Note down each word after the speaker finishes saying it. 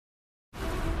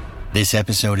This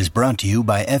episode is brought to you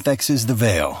by FX's The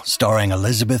Veil, starring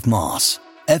Elizabeth Moss.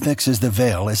 FX's The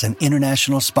Veil is an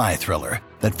international spy thriller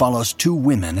that follows two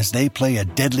women as they play a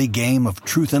deadly game of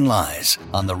truth and lies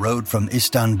on the road from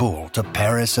Istanbul to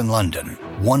Paris and London.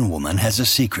 One woman has a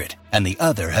secret, and the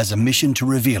other has a mission to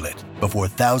reveal it before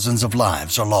thousands of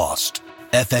lives are lost.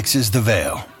 FX's The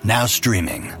Veil, now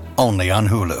streaming, only on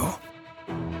Hulu.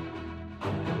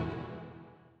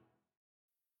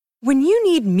 When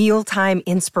you need mealtime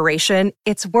inspiration,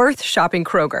 it's worth shopping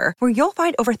Kroger, where you'll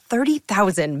find over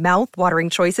 30,000 mouth-watering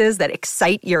choices that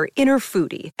excite your inner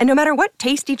foodie. And no matter what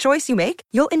tasty choice you make,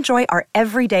 you'll enjoy our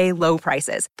everyday low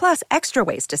prices, plus extra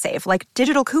ways to save, like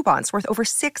digital coupons worth over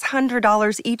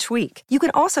 $600 each week. You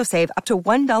can also save up to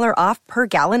 $1 off per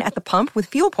gallon at the pump with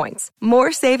fuel points.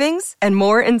 More savings and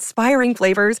more inspiring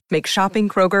flavors make shopping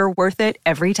Kroger worth it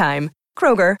every time.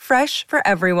 Kroger, fresh for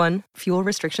everyone. Fuel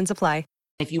restrictions apply.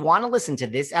 If you want to listen to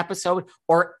this episode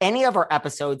or any of our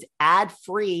episodes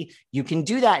ad-free, you can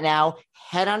do that now.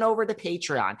 Head on over to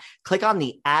Patreon. Click on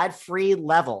the ad-free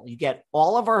level. You get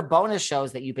all of our bonus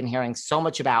shows that you've been hearing so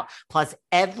much about. Plus,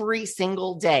 every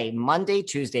single day, Monday,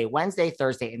 Tuesday, Wednesday,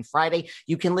 Thursday, and Friday,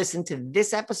 you can listen to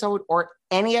this episode or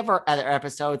any of our other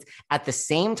episodes at the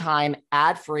same time,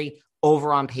 ad-free,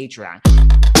 over on Patreon.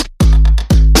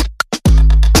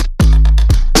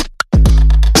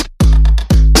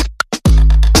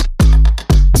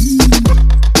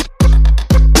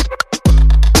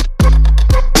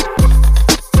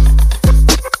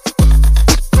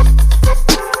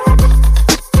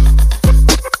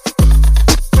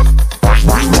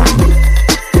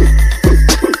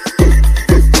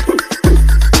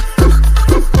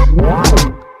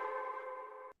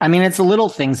 I mean, it's the little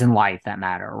things in life that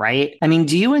matter, right? I mean,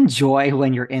 do you enjoy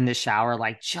when you're in the shower,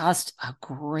 like just a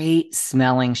great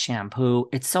smelling shampoo?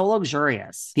 It's so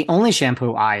luxurious. The only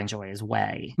shampoo I enjoy is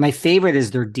Ouai. My favorite is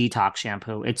their detox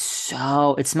shampoo. It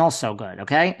smells so good,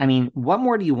 okay? I mean, what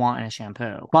more do you want in a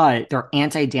shampoo? But their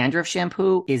anti-dandruff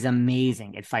shampoo is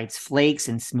amazing. It fights flakes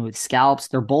and smooth scalps.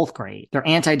 They're both great. Their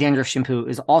anti-dandruff shampoo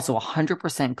is also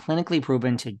 100% clinically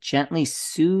proven to gently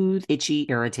soothe itchy,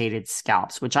 irritated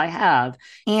scalps, which I have.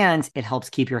 And it helps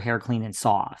keep your hair clean and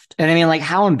soft. And I mean, like,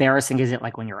 how embarrassing is it,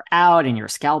 like, when you're out and your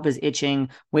scalp is itching?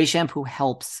 Ouai shampoo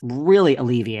helps really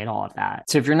alleviate all of that.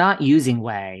 So if you're not using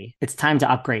Ouai, it's time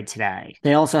to upgrade today.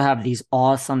 They also have these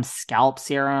awesome scalp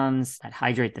serums that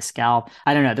hydrate the scalp.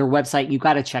 I don't know, their website, you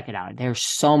got to check it out. There's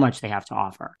so much they have to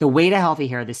offer. The way to healthy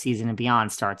hair this season and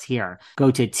beyond starts here. Go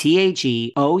to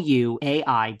THEOUAI.com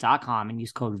and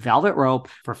use code VELVETROPE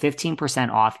for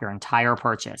 15% off your entire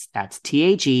purchase. That's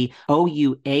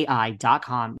THEOUAI.com.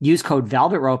 Use code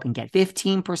VELVETROPE and get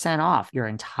 15% off your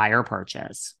entire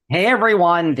purchase. Hey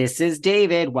everyone, this is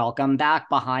David. Welcome back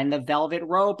behind the Velvet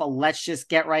Rope. Let's just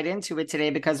get right into it today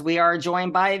because we are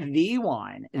joined by the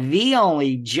one, the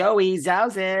only Joey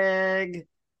Zauzig.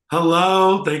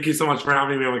 Hello. Thank you so much for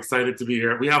having me. I'm excited to be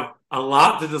here. We have a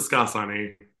lot to discuss,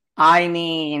 honey. I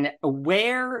mean,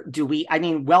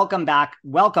 welcome back.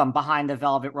 Welcome behind the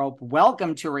Velvet Rope.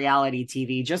 Welcome to reality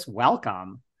TV. Just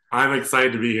welcome. I'm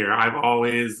excited to be here. I've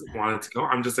always wanted to go.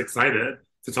 I'm just excited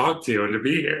to talk to you and to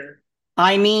be here.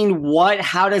 I mean,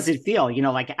 how does it feel? You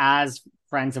know, like, as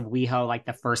friends of WeHo, like,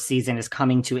 the first season is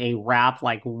coming to a wrap.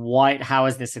 Like, how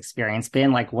has this experience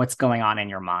been? Like, what's going on in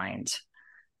your mind?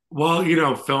 Well, you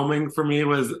know, filming for me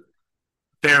was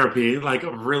therapy, like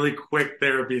a really quick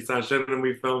therapy session. And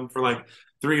we filmed for like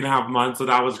 3.5 months. So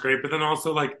that was great. But then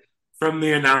also, like, from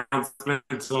the announcement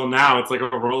until now, it's like a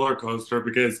roller coaster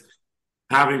because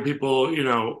having people, you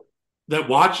know, that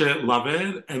watch it, love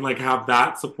it, and like have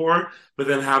that support, but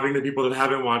then having the people that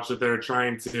haven't watched it, they're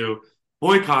trying to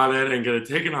boycott it and get it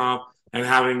taken off, and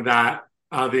having that,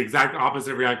 the exact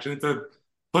opposite reaction. It's a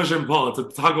push and pull. It's a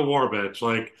tug of war, bitch.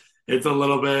 Like, it's a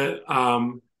little bit,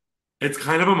 it's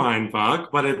kind of a mind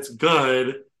fuck, but it's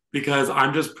good because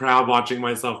I'm just proud watching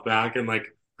myself back and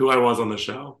like who I was on the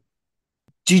show.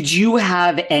 Did you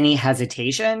have any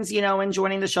hesitations, you know, in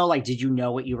joining the show? Like, did you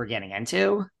know what you were getting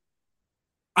into?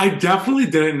 I definitely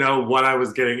didn't know what I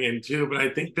was getting into, but I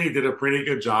think they did a pretty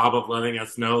good job of letting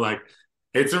us know, like,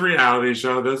 it's a reality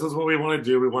show. This is what we want to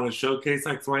do. We want to showcase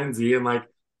X, Y, and Z. And like,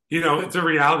 you know, it's a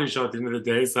reality show at the end of the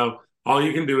day. So all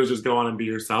you can do is just go on and be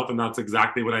yourself. And that's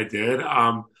exactly what I did,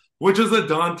 which is a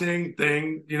daunting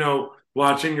thing, you know,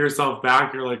 watching yourself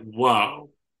back. You're like, whoa.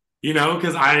 You know,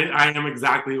 because I am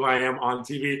exactly who I am on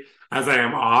TV as I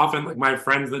am off. And like my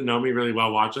friends that know me really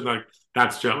well watch it, like,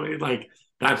 that's Joey. Like,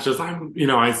 that's just,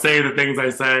 I say the things I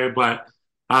say, but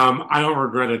I don't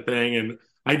regret a thing. And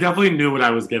I definitely knew what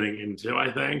I was getting into,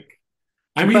 I think.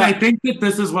 I think that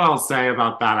this is what I'll say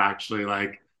about that, actually.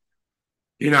 Like,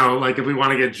 like if we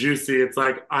want to get juicy, it's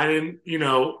like I didn't,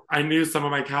 I knew some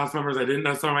of my cast members, I didn't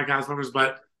know some of my cast members,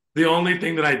 but the only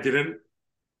thing that I didn't,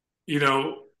 you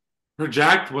know,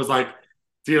 project was like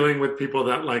dealing with people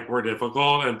that like were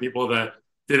difficult and people that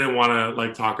didn't want to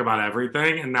like talk about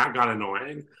everything, and that got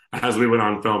annoying as we went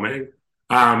on filming.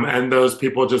 And those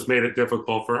people just made it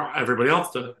difficult for everybody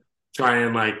else to try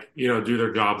and like, do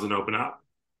their jobs and open up.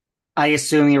 I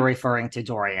assume you're referring to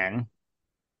Dorian.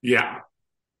 Yeah.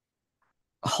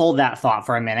 Hold that thought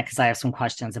for a minute because I have some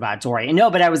questions about Dorian. No,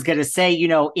 but I was going to say,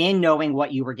 in knowing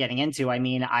what you were getting into, I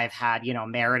mean, I've had,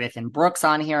 Meredith and Brooks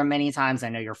on here many times. I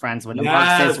know you're friends with the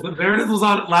Yes, Marxes. Meredith was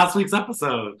on last week's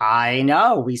episode. I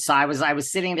know. I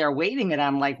was sitting there waiting and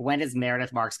I'm like, when is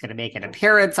Meredith Marks going to make an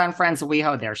appearance on Friends of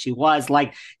WeHo? There she was.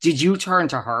 Like, did you turn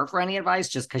to her for any advice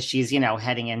just because she's,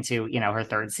 heading into, her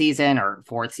third season or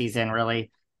fourth season, really?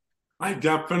 I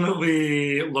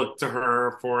definitely looked to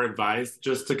her for advice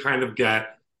just to kind of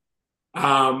get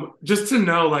just to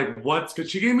know like what's good.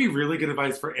 She gave me really good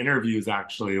advice for interviews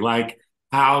actually, like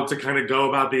how to kind of go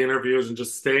about the interviews and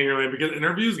just staying in lane because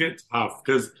interviews get tough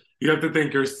because you have to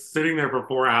think you're sitting there for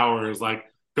 4 hours, like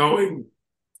going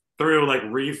through like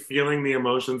re-feeling the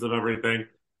emotions of everything.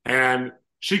 And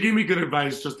she gave me good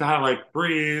advice just to how to like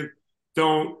breathe,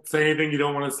 don't say anything you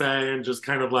don't want to say, and just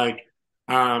kind of like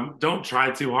don't try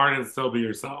too hard and still be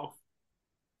yourself.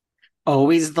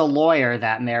 Always the lawyer,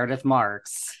 that Meredith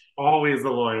Marks. Always the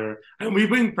lawyer. And we've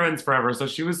been friends forever. So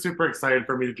she was super excited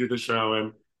for me to do the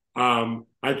show. And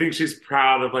I think she's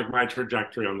proud of like my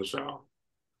trajectory on the show.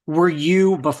 Were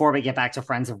you, before we get back to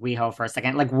Friends of WeHo for a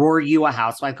second, like, were you a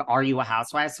housewife? Are you a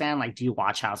Housewives fan? Like, do you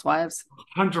watch Housewives?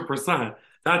 100%.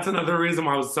 That's another reason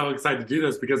why I was so excited to do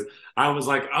this because I was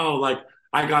like, oh, like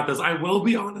I got this. I will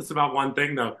be honest about one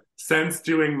thing though. Since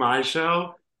doing my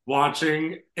show,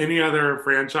 watching any other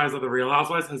franchise of The Real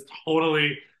Housewives has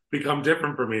totally become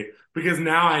different for me because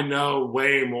now I know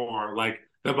way more like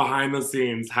the behind the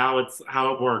scenes, how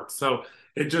it works. So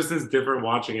it just is different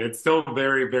watching it. It's still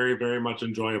very, very, very much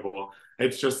enjoyable.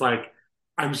 It's just like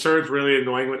I'm sure it's really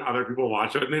annoying when other people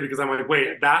watch it with me because I'm like,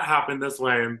 wait, that happened this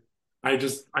way, and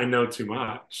I know too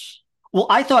much. Well,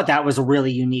 I thought that was a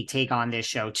really unique take on this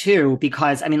show too,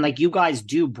 because I mean, like you guys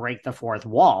do break the fourth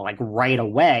wall like right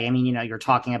away. I mean, you're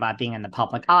talking about being in the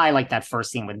public eye, like that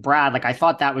first scene with Brad. Like I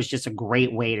thought that was just a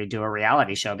great way to do a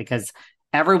reality show because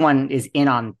everyone is in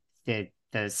on the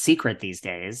secret these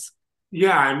days.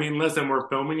 Yeah, I mean, listen, we're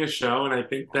filming a show, and I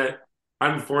think that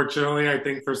unfortunately, I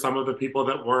think for some of the people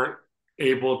that weren't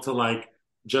able to like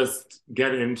just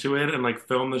get into it and like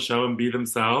film the show and be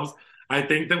themselves, I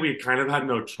think that we kind of had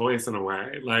no choice in a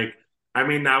way. Like, I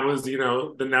mean, that was,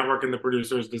 the network and the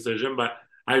producer's decision, but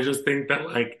I just think that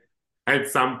like at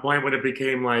some point when it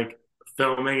became like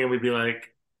filming and we'd be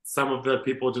like, some of the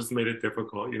people just made it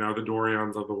difficult, the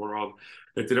Dorians of the world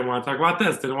that didn't want to talk about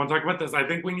this, didn't want to talk about this. I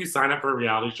think when you sign up for a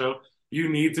reality show, you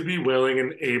need to be willing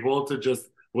and able to just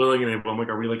willing and able. I'm like,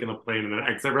 are we like in a plane in an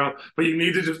exit route? But you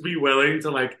need to just be willing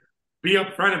to like be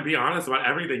upfront and be honest about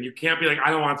everything. You can't be like,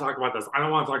 I don't want to talk about this. I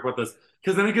don't want to talk about this.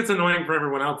 Because then it gets annoying for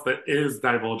everyone else that is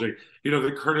divulging.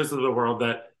 The Curtis of the world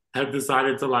that have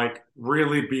decided to like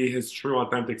really be his true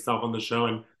authentic self on the show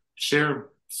and share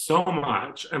so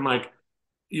much. And like,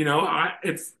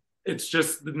 it's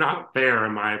just not fair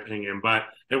in my opinion, but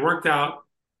it worked out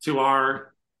to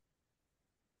our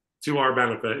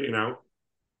benefit.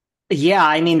 Yeah,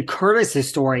 I mean, Curtis's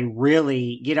story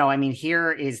really, I mean, here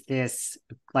is this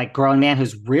like grown man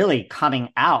who's really coming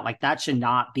out. Like that should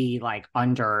not be like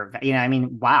under, I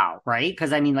mean, wow, right?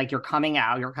 Because I mean, like you're coming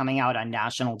out on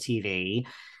national TV.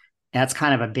 That's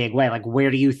kind of a big way. Like, where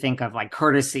do you think of like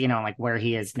Curtis, like where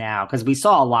he is now? Because we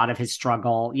saw a lot of his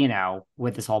struggle,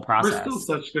 with this whole We're still process.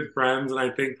 such good friends, and I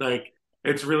think like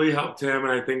it's really helped him.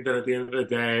 And I think that at the end of the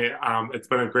day, it's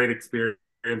been a great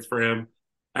experience for him.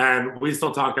 And we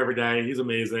still talk every day. He's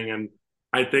amazing, and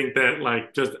I think that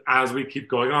like just as we keep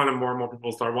going on and more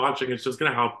people start watching, it's just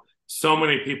going to help so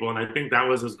many people. And I think that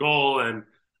was his goal, and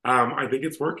I think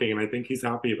it's working, and I think he's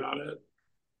happy about it.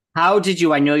 How did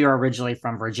you, I know you're originally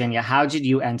from Virginia. How did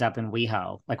you end up in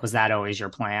WeHo? Like, was that always your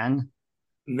plan?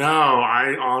 No,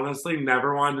 I honestly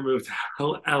never wanted to move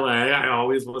to LA. I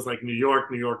always was like New York,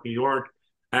 New York, New York.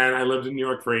 And I lived in New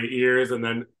York for 8 years. And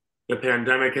then the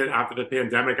pandemic hit. After the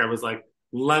pandemic, I was like,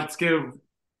 let's give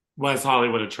West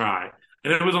Hollywood a try.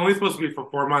 And it was only supposed to be for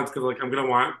 4 months because like I'm gonna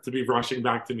want to be rushing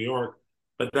back to New York.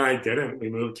 But then I didn't. We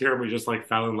moved here and we just like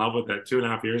fell in love with it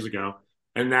 2.5 years ago.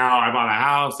 And now I bought a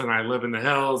house and I live in the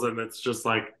hills and it's just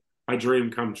like a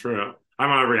dream come true. I'm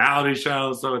on a reality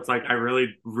show, so it's like I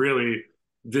really, really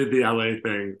did the LA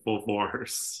thing full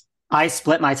force. I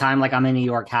split my time. Like I'm in New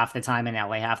York half the time and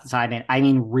LA half the time. And I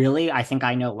mean, really, I think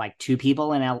I know like two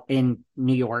people in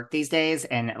New York these days,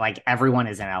 and like everyone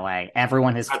is in LA.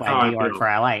 Everyone has That's fled how New I York feel. for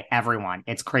LA. Everyone.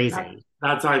 It's crazy.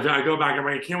 That's how I go back. I'm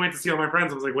like, I can't wait to see all my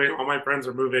friends. I was like, wait, all my friends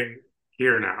are moving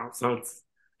here now. So it's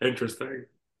interesting.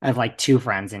 I have like two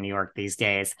friends in New York these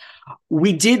days.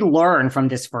 We did learn from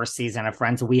this first season of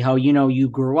Friends of WeHo, you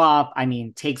grew up. I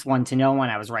mean, takes one to know one.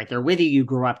 I was right there with you. You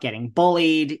grew up getting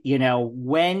bullied.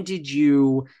 When did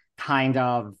you kind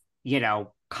of,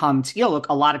 come to, look,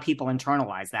 a lot of people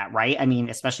internalize that, right? I mean,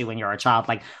 especially when you're a child,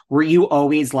 like, were you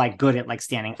always like good at like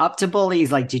standing up to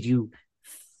bullies? Like, did you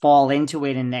fall into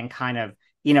it and then kind of,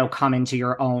 come into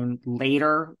your own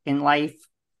later in life?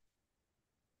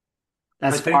 I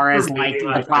As think far for as me, like the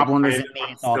like problem isn't me,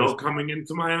 I'm it's all these. still coming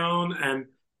into my own. And,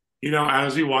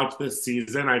 as we watch this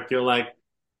season, I feel like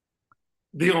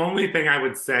the only thing I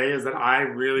would say is that I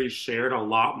really shared a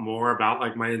lot more about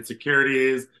like my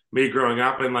insecurities, me growing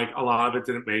up, and like a lot of it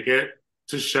didn't make it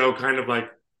to show kind of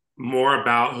like more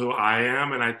about who I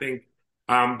am. And I think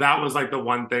that was like the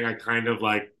one thing I kind of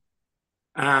like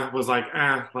was like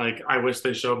I wish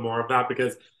they showed more of that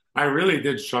because I really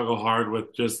did struggle hard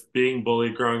with just being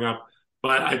bullied growing up.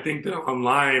 But I think that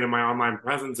online and my online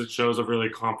presence, it shows a really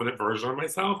confident version of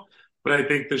myself. But I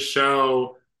think the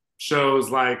show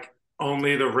shows like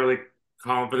only the really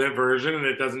confident version, and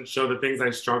it doesn't show the things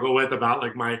I struggle with about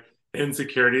like my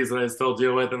insecurities that I still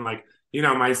deal with, and like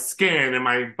my skin and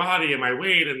my body and my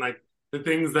weight and like the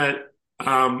things that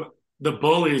the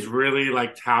bullies really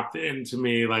like tapped into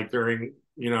me like during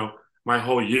my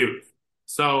whole youth.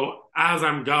 So as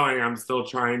I'm going, I'm still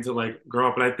trying to like grow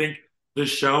up. But I think the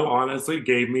show honestly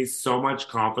gave me so much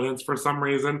confidence for some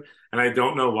reason. And I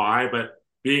don't know why, but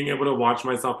being able to watch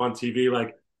myself on TV,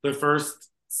 like the first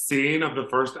scene of the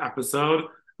first episode,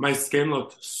 my skin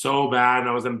looked so bad and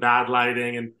I was in bad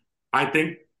lighting. And I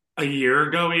think a year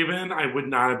ago, even, I would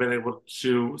not have been able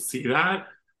to see that.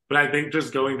 But I think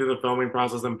just going through the filming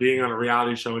process and being on a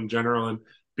reality show in general and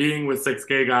being with six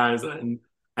gay guys, and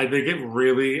I think it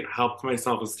really helped my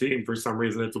self-esteem for some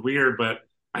reason. It's weird, but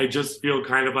I just feel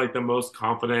kind of like the most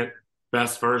confident,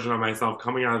 best version of myself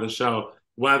coming out of the show,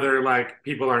 whether like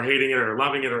people are hating it or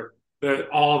loving it or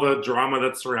all the drama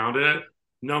that surrounded it.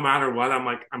 No matter what, I'm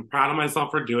like, I'm proud of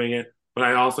myself for doing it, but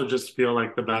I also just feel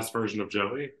like the best version of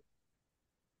Joey.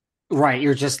 Right.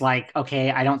 You're just like, okay,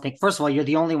 I don't think, first of all, you're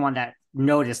the only one that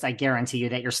noticed, I guarantee you,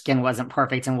 that your skin wasn't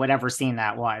perfect in whatever scene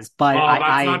that was. But Well, I, that's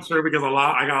I, not true because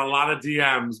I got a lot of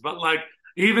DMs, but like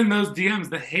even those DMs,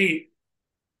 the hate,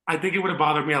 I think it would have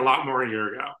bothered me a lot more a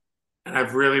year ago. And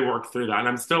I've really worked through that. And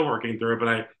I'm still working through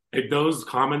it, but those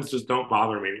comments just don't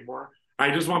bother me anymore.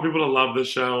 I just want people to love the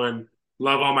show and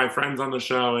love all my friends on the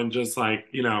show and just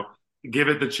like, give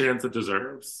it the chance it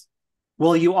deserves.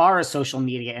 well, you are a social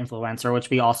media influencer, which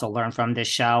we also learned from this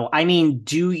show. I mean,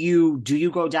 do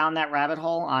you go down that rabbit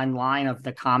hole online of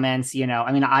the comments?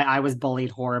 I mean, I was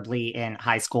bullied horribly in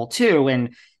high school too.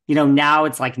 And, now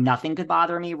it's like nothing could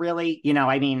bother me really.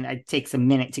 I mean, it takes a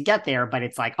minute to get there, but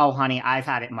it's like, oh, honey, I've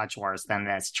had it much worse than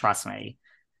this. Trust me.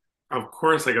 Of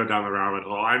course I go down the rabbit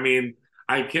hole. I mean,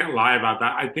 I can't lie about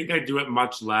that. I think I do it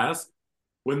much less.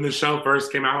 When the show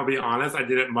first came out, I'll be honest, I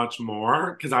did it much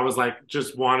more because I was like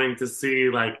just wanting to see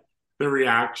like the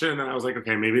reaction. And I was like,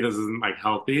 okay, maybe this isn't like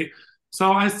healthy.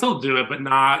 So I still do it, but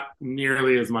not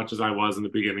nearly as much as I was in the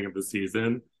beginning of the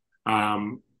season.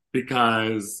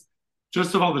 Because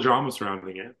just of all the drama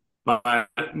surrounding it. But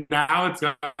now it's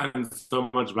gotten so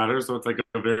much better. So it's like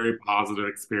a very positive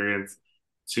experience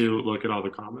to look at all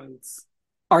the comments.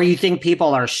 Or you think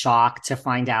people are shocked to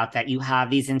find out that you have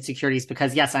these insecurities?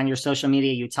 Because yes, on your social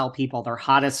media, you tell people they're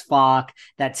hot as fuck,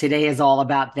 that today is all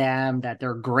about them, that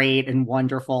they're great and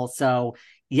wonderful. So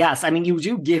yes, I mean, you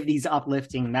do give these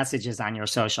uplifting messages on your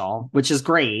social, which is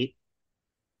great.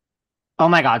 Oh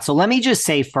my God. So let me just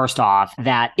say first off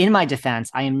that in my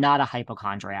defense, I am not a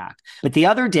hypochondriac. But the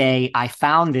other day, I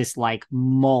found this like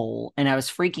mole and I was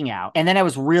freaking out. And then I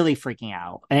was really freaking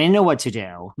out and I didn't know what to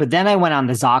do. But then I went on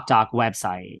the ZocDoc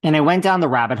website and I went down the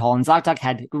rabbit hole. And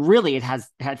ZocDoc it has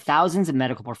had thousands of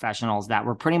medical professionals that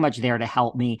were pretty much there to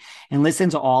help me and listen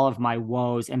to all of my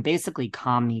woes and basically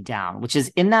calm me down, which is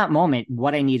in that moment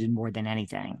what I needed more than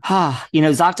anything.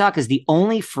 ZocDoc is the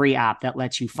only free app that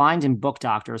lets you find and book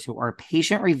doctors who are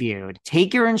patient-reviewed,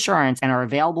 take your insurance, and are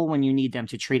available when you need them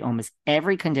to treat almost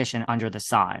every condition under the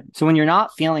sun. So when you're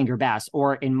not feeling your best,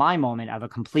 or in my moment of a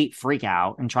complete freak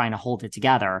out and trying to hold it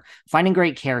together, finding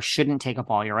great care shouldn't take up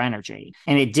all your energy.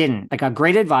 And it didn't. I got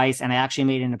great advice, and I actually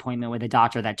made an appointment with a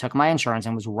doctor that took my insurance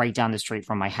and was right down the street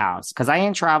from my house because I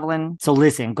ain't traveling. So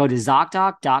listen, go to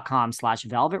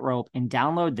ZocDoc.com/velvetrope and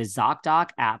download the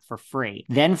ZocDoc app for free.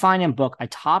 Then find and book a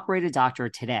top-rated doctor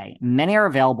today. Many are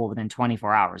available within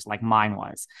 24 hours, like mine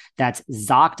was. That's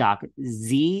ZocDoc,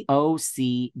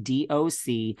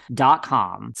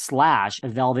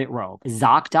 ZocDoc.com/velvetrope.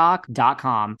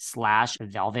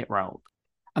 ZocDoc.com/velvetrope.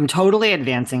 I'm totally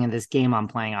advancing in this game I'm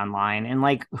playing online, and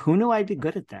like, who knew I'd be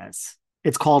good at this?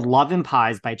 It's called Love and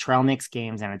Pies by Trail Mix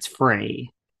Games, and it's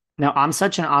free. Now, I'm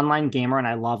such an online gamer, and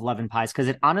I love Love and Pies because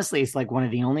it honestly is like one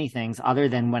of the only things, other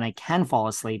than when I can fall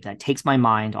asleep, that takes my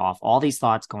mind off all these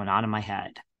thoughts going on in my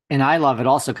head. And I love it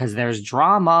also because there's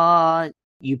drama.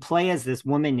 You play as this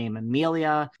woman named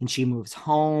Amelia, and she moves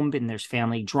home, and there's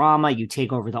family drama. You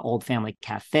take over the old family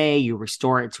cafe, you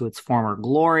restore it to its former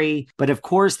glory. But of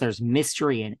course, there's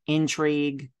mystery and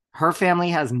intrigue. Her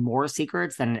family has more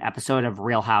secrets than an episode of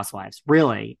Real Housewives.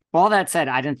 Really. All that said,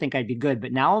 I didn't think I'd be good,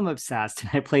 but now I'm obsessed,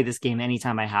 and I play this game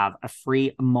anytime I have a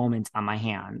free moment on my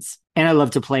hands. And I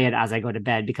love to play it as I go to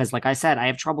bed because, like I said, I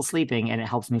have trouble sleeping, and it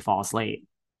helps me fall asleep.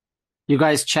 You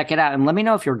guys check it out and let me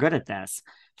know if you're good at this.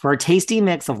 For a tasty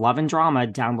mix of love and drama,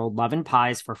 download Love and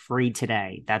Pies for free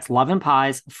today. That's Love and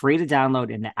Pies, free to download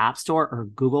in the App Store or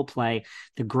Google Play.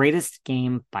 The greatest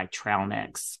game by Trail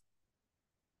Mix.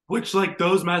 Which, like,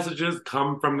 those messages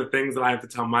come from the things that I have to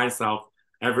tell myself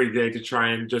every day to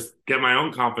try and just get my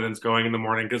own confidence going in the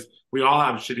morning, because we all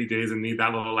have shitty days and need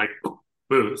that little, like,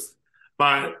 boost.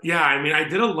 But yeah, I mean, I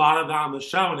did a lot of that on the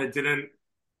show, and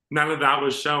none of that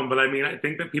was shown. But I mean, I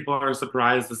think that people are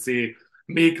surprised to see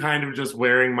me kind of just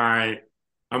wearing my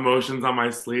emotions on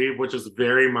my sleeve, which is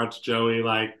very much Joey.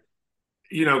 Like,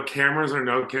 you know, cameras or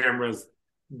no cameras,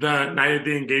 the night of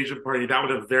the engagement party, that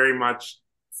would have very much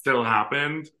still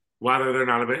happened, whether they're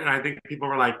not a bit. And I think people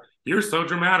were like, "You're so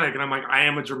dramatic." And I'm like, I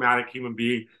am a dramatic human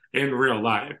being in real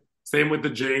life. Same with the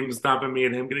James stuff and me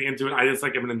and him getting into it. I just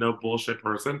like, I'm a no bullshit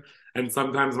person. And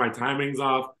sometimes my timing's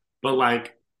off, but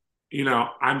like, you know,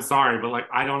 I'm sorry, but like,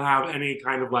 I don't have any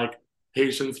kind of like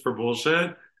patience for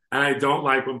bullshit. And I don't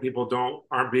like when people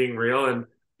aren't being real. And,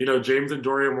 you know, James and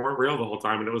Dorian weren't real the whole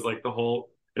time. And it was like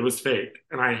it was fake.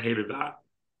 And I hated that.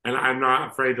 And I'm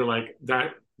not afraid to like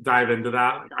dive into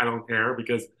that. Like, I don't care,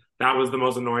 because that was the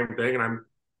most annoying thing. And I'm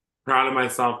proud of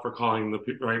myself for calling the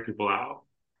right people out.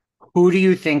 Who do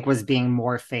you think was being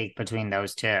more fake between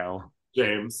those two?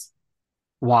 James.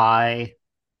 Why?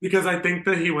 Because I think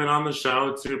that he went on the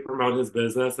show to promote his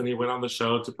business, and he went on the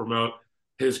show to promote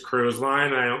his cruise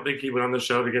line. I don't think he went on the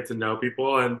show to get to know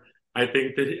people. And I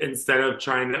think that instead of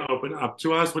trying to open up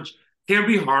to us, which can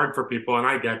be hard for people, and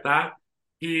I get that,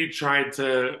 he tried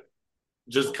to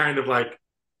just kind of like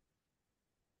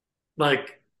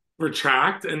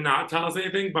retract and not tell us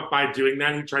anything. But by doing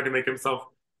that, he tried to make himself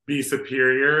be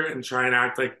superior and try and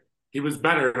act like he was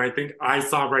better. And I think I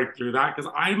saw right through that,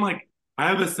 because I'm like, I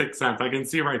have a sixth sense. I can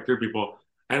see right through people.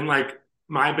 And like,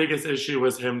 my biggest issue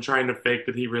was him trying to fake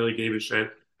that he really gave a shit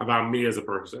about me as a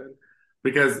person.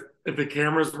 Because if the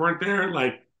cameras weren't there,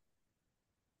 like,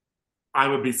 I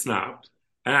would be snubbed.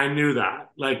 And I knew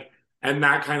that. Like, and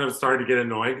that kind of started to get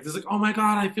annoying. It's like, oh my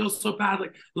God, I feel so bad.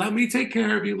 Like, let me take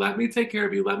care of you. Let me take care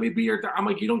of you. Let me be your. I'm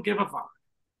like, you don't give a fuck.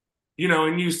 You know,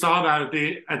 and you saw that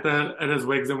at his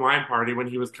Wigs and Wine party, when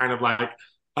he was kind of like,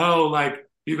 oh, like,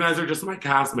 you guys are just my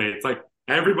castmates. Like,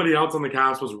 everybody else on the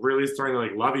cast was really starting to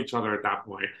like love each other at that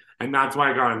point. And that's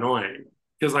why it got annoying.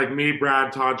 Because like me,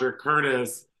 Brad, Todrick,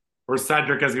 Curtis, or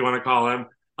Cedric, as you want to call him,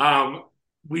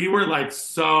 we were like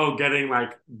so getting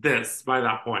like this by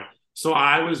that point. So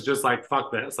I was just like,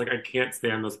 fuck this. Like, I can't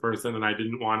stand this person, and I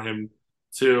didn't want him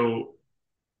to,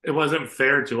 it wasn't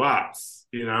fair to us,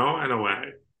 you know, in a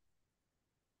way.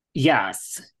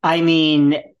 Yes. I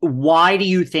mean, why do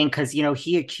you think, because, you know,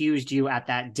 he accused you at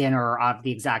that dinner of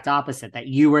the exact opposite, that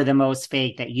you were the most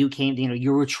fake, that you came, you know,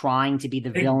 you were trying to be the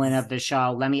villain of the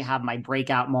show. Let me have my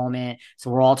breakout moment. So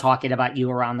we're all talking about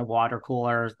you around the water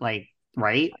cooler, like,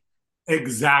 right?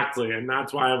 Exactly. And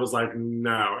that's why I was like,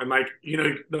 no. And like, you know,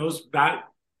 you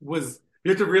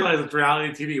have to realize it's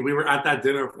reality TV. We were at that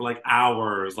dinner for like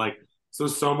hours. Like,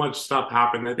 so much stuff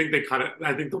happened. I think they cut it.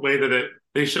 I think the way that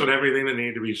they showed everything that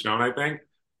needed to be shown, I think.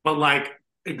 But like,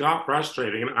 it got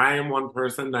frustrating. And I am one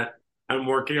person that I'm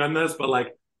working on this. But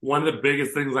like, one of the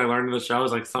biggest things I learned in the show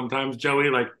is like, sometimes, Joey,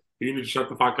 like, you need to shut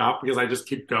the fuck up, because I just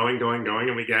keep going,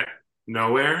 and we get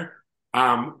nowhere.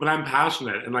 But I'm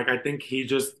passionate. And like, I think he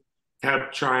just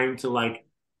kept trying to like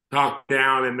talk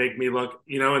down and make me look,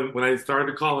 and when I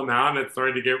started to call him out and it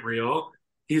started to get real,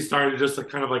 he started just to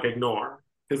kind of like ignore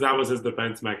because that was his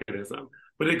defense mechanism.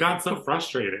 But it got so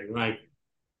frustrating.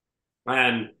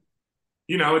 And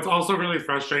it's also really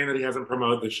frustrating that he hasn't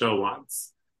promoted the show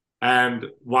once. And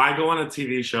why go on a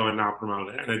TV show and not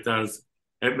promote it? And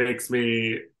it makes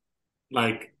me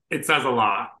like, it says a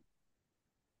lot.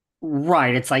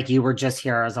 Right. It's like you were just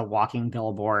here as a walking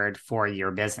billboard for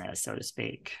your business, so to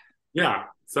speak. Yeah.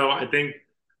 So I think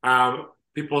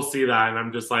people see that, and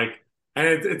I'm just like, and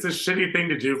it's a shitty thing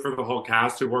to do for the whole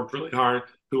cast who worked really hard,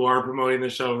 who are promoting the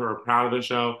show, who are proud of the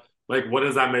show. Like, what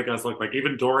does that make us look like?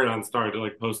 Even Dorian started to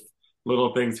like post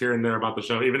little things here and there about the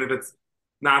show, even if it's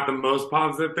not the most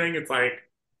positive thing. It's like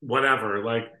whatever.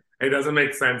 Like, it doesn't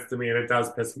make sense to me, and it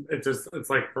does piss. It's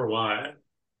like for what?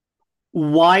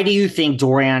 Why do you think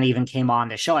Dorian even came on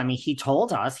the show? I mean, he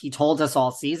told us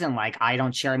all season, like, I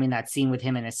don't share. I mean, that scene with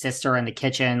him and his sister in the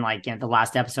kitchen, like in the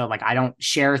last episode, like, I don't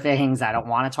share things. I don't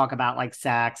want to talk about like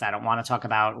sex. I don't want to talk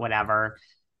about whatever.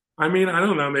 I mean, I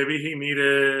don't know. Maybe he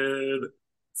needed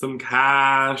some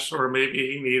cash, or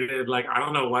maybe he needed like I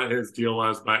don't know what his deal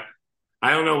was, but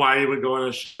I don't know why he would go on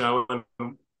a show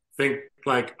and think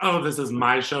like, oh, this is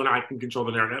my show and I can control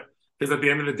the narrative. Because at the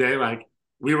end of the day, like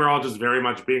we were all just very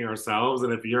much being ourselves,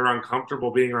 and if you're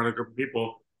uncomfortable being around a group of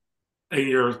people and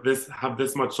you're this have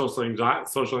this much social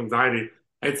anxiety,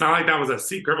 it's not like that was a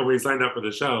secret when we signed up for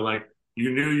the show. Like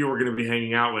you knew you were going to be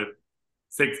hanging out with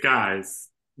six guys,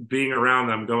 being around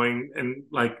them, going and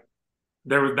like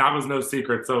that was no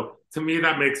secret. So to me,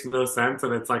 that makes no sense,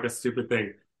 and it's like a stupid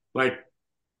thing. Like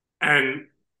and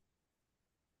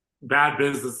bad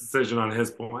business decision on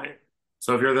his point.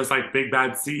 So if you're this like big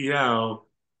bad CEO,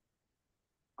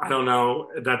 I don't know,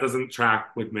 that doesn't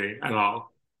track with me at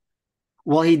all.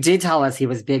 Well, he did tell us he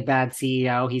was big bad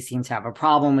CEO. He seemed to have a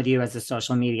problem with you as a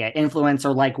social media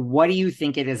influencer. Like, what do you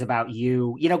think it is about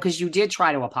you? Because you did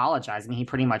try to apologize. I mean, he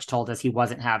pretty much told us he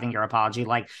wasn't having your apology.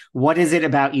 Like, what is it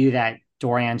about you that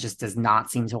Dorian just does not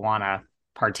seem to want to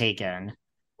partake in?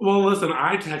 Well, listen,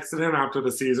 I texted him after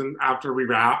the season, after we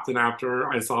wrapped, and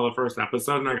after I saw the first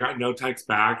episode, and I got no text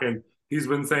back. And he's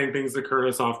been saying things to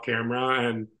Curtis off camera,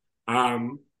 and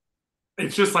um,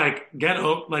 it's just like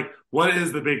like what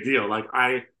is the big deal? Like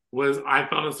I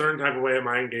felt a certain type of way at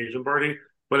my engagement party,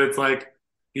 but it's like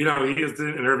he just did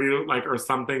an interview like or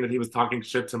something that he was talking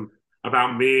shit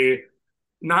about me,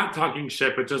 not talking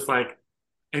shit, but just like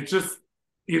it's just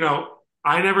you know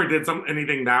I never did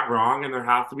anything that wrong, and there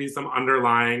has to be some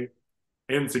underlying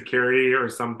insecurity or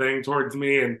something towards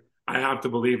me, and I have to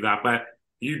believe that. But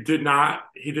he did not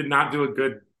do a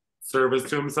good service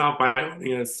to himself by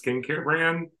owning a skincare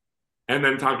brand and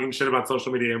then talking shit about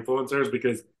social media influencers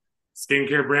because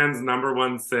skincare brand's number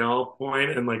one sale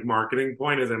point and like marketing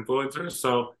point is influencers.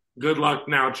 So good luck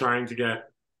now trying to get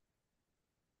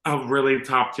a really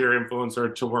top tier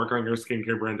influencer to work on your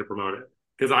skincare brand to promote it.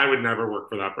 Because I would never work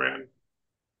for that brand.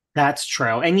 That's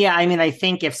true. And yeah, I mean, I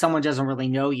think if someone doesn't really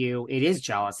know you, it is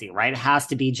jealousy, right? It has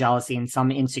to be jealousy and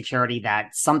some insecurity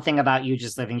that something about you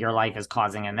just living your life is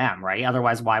causing in them, right?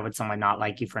 Otherwise, why would someone not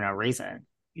like you for no reason?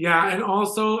 Yeah, and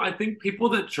also I think people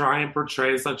that try and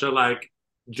portray such a like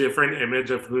different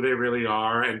image of who they really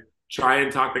are and try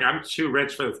and talk like I'm too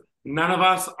rich for this. None of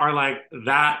us are like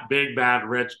that big bad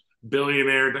rich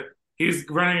billionaire. He's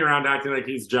running around acting like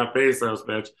he's Jeff Bezos,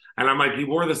 bitch. And I'm like, you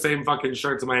wore the same fucking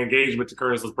shirt to my engagement to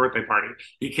Curtis's birthday party.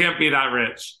 You can't be that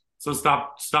rich. So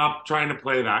stop trying to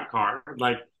play that card.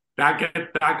 Like that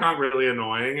got really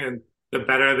annoying. And the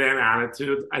better than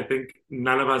attitude, I think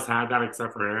none of us had that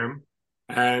except for him.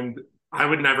 And I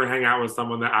would never hang out with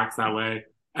someone that acts that way.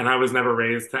 And I was never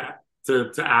raised to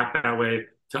act that way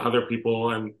to other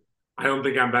people. And I don't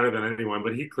think I'm better than anyone,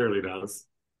 but he clearly does.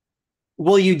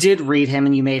 Well, you did read him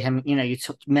and you made him,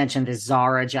 mentioned this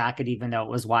Zara jacket, even though it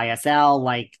was YSL.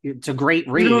 Like, it's a great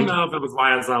We don't read. know if it was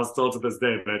YSL still to this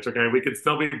day, bitch. Okay. We could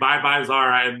still be bye bye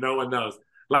Zara and no one knows.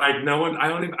 Like, no one, I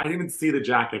didn't even see the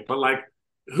jacket, but like,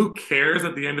 who cares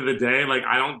at the end of the day? Like,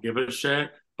 I don't give a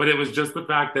shit. But it was just the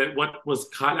fact that what was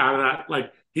cut out of that,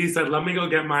 like, he said, let me go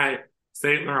get my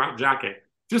Saint Laurent jacket.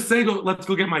 Just say, let's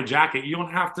go get my jacket. You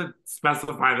don't have to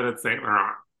specify that it's Saint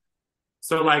Laurent.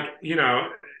 So, like,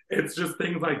 it's just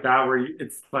things like that where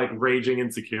it's like raging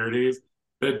insecurities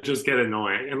that just get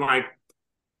annoying. And like,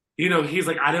 he's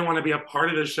like, I didn't want to be a part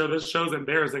of this show. This show's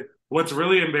embarrassing. What's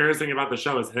really embarrassing about the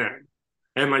show is him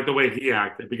and like the way he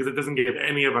acted because it doesn't give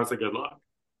any of us a good look.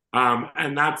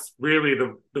 And that's really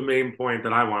the main point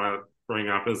that I want to bring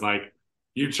up is like,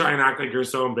 you try and act like you're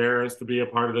so embarrassed to be a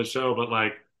part of the show, but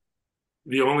like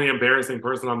the only embarrassing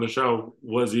person on the show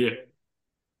was you.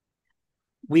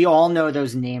 We all know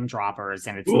those name droppers,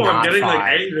 and it's Ooh, I'm not getting like fun.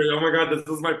 angry. Oh my God, this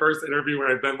is my first interview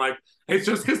where I've been like, it's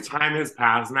just because time has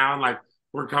passed now and like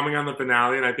we're coming on the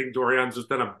finale. And I think Dorian's just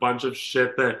done a bunch of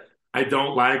shit that I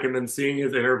don't like. And then seeing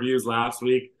his interviews last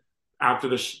week after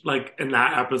the, like in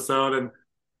that episode, and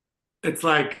it's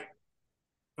like,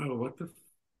 oh, what the,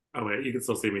 oh wait, you can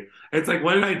still see me. It's like,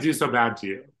 what did I do so bad to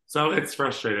you? So it's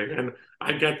frustrating. And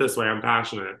I get this way. I'm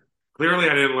passionate. Clearly,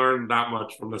 I didn't learn that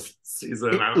much from this season.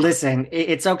 I don't know. Listen,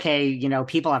 it's okay. You know,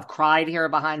 people have cried here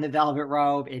behind the velvet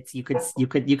rope. It's you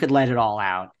could let it all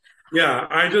out. Yeah,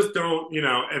 I just don't,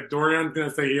 if Dorian's gonna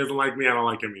say he doesn't like me, I don't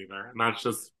like him either. And that's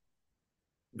just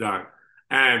done.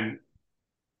 And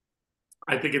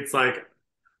I think it's like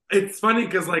it's funny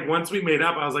because like once we made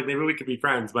up, I was like, maybe we could be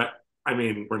friends, but I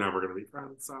mean, we're never gonna be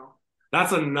friends. So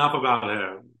that's enough about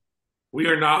him. We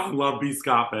are not in love be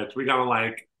Scott bitch. We gotta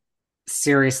like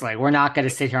Seriously, we're not going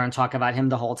to sit here and talk about him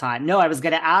the whole time. No, I was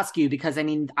going to ask you because I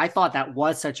mean, I thought that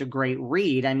was such a great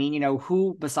read. I mean,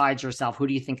 who besides yourself, who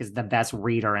do you think is the best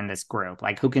reader in this group?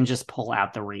 Like, who can just pull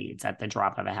out the reads at the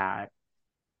drop of a hat?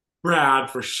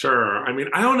 Brad for sure. I mean,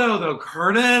 I don't know though.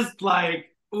 Curtis, like,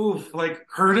 oof, like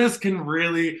Curtis can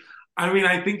really. I mean,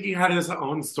 I think he had his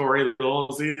own story the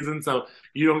whole season, so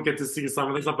you don't get to see some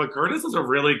of the stuff. But Curtis is a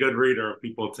really good reader of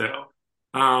people too.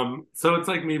 So it's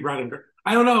like me, Brad, and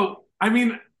I don't know. I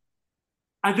mean,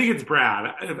 I think it's Brad.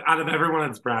 Out of everyone,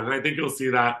 it's Brad, and I think you'll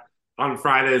see that on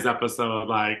Friday's episode.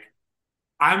 Like,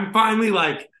 I'm finally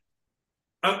like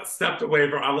stepped away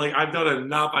from. I'm like, I've done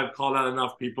enough. I've called out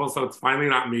enough people, so it's finally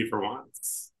not me for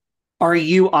once. Are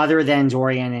you other than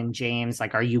Dorian and James?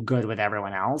 Like, are you good with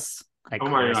everyone else? Like Oh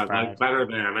my Curtis, God, like Brad. better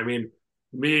than. I mean,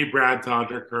 me, Brad,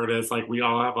 Todrick, Curtis, like we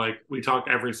all have like we talk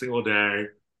every single day.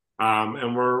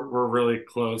 And we're really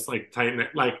close, like tight knit.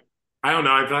 Like I don't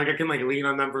know, I feel like I can like lean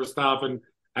on them for stuff. And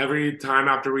every time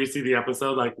after we see the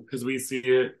episode, like because we see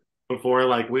it before,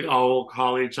 like we all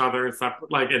call each other and stuff,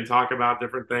 like and talk about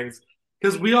different things.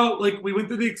 Because we all like we went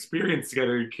through the experience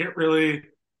together. You can't really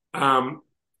um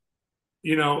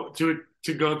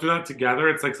to go through that together,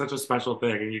 it's like such a special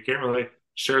thing, and you can't really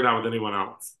share that with anyone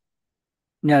else.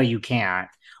 No, you can't.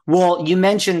 Well, you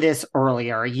mentioned this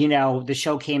earlier. The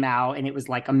show came out and it was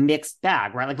like a mixed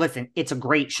bag, right? Like, listen, it's a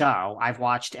great show. I've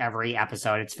watched every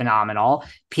episode. It's phenomenal.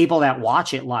 People that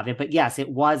watch it love it. But yes, it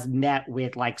was met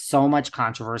with like so much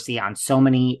controversy on so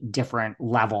many different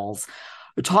levels.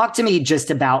 Talk to me just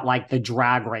about like the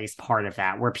drag race part of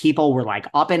that, where people were like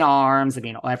up in arms. I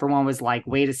mean, everyone was like,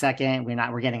 wait a second,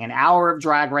 we're getting an hour of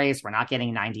drag race. We're not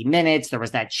getting 90 minutes. There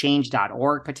was that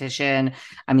change.org petition.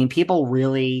 I mean, people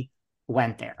really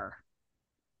went there.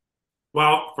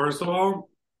 Well, first of all,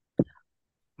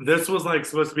 this was like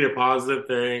supposed to be a positive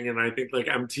thing, and I think like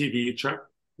MTV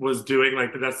was doing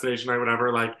like the destination or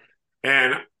whatever, like,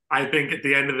 and I think at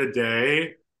the end of the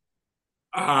day,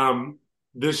 um,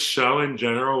 this show in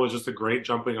general was just a great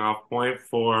jumping off point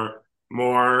for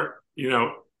more,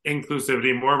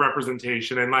 inclusivity, more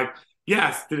representation, and like,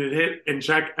 yes, did it hit and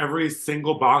check every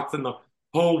single box in the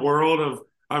whole world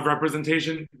of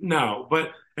representation? No,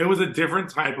 but it was a different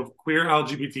type of queer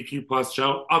LGBTQ plus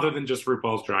show other than just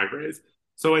RuPaul's Drag Race.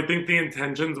 So I think the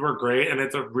intentions were great, and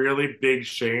it's a really big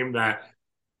shame that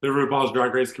the RuPaul's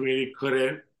Drag Race community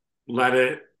couldn't let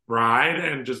it ride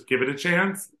and just give it a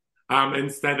chance.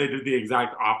 Instead, they did the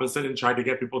exact opposite and tried to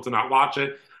get people to not watch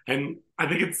it. And I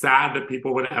think it's sad that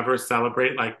people would ever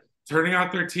celebrate like turning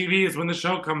off their TVs when the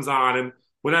show comes on and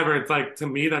whatever. It's like to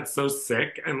me that's so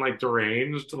sick and like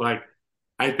deranged. Like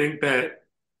I think that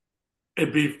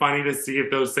it'd be funny to see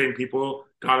if those same people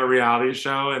got a reality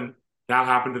show and that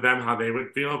happened to them, how they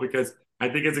would feel. Because I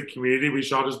think as a community, we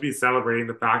should all just be celebrating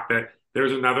the fact that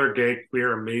there's another gay,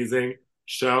 queer, amazing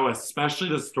show, especially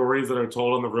the stories that are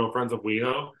told on the Real Friends of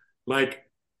WeHo. Like,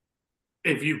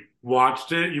 if you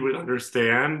watched it, you would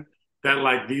understand that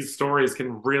like these stories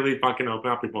can really fucking open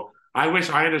up people. I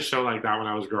wish I had a show like that when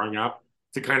I was growing up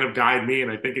to kind of guide me,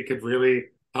 and I think it could really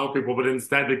help people. But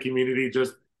instead, the community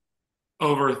just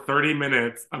over 30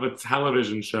 minutes of a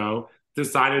television show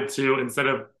decided to, instead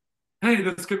of, hey,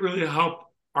 this could really help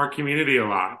our community a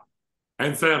lot.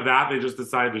 Instead of that, they just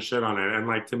decided to shit on it. And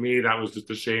like to me, that was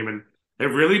just a shame. And it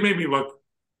really made me look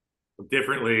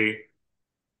differently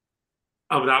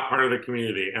of that part of the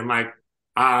community. And like,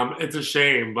 it's a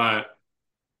shame, but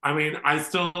I mean,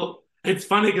 it's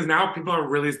funny because now people are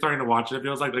really starting to watch it. It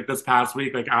feels like this past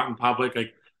week, like out in public,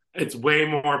 like it's way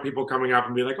more people coming up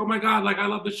and be like, oh my God, like I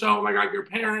love the show. Oh my God, your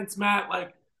parents met,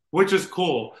 like, which is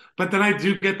cool. But then I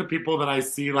do get the people that I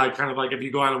see, like, kind of like if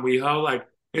you go out on WeHo, like,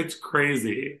 it's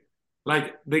crazy.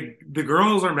 Like the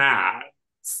girls are mad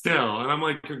still. And I'm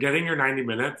like, you're getting your 90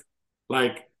 minutes.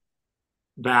 Like,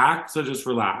 back, so just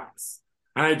relax.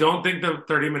 And I don't think the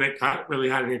 30-minute cut really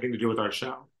had anything to do with our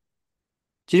show.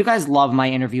 Did you guys love my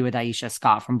interview with Aisha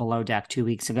Scott from Below Deck 2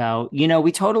 weeks ago?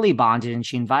 We totally bonded and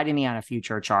she invited me on a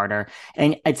future charter.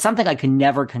 And it's something I could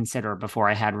never consider before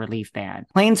I had Relief Band.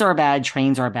 Planes are bad,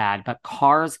 trains are bad, but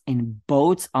cars and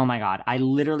boats, oh my God, I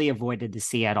literally avoided the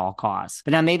sea at all costs.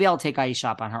 But now maybe I'll take Aisha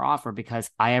up on her offer because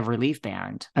I have Relief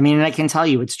Band. I mean, and I can tell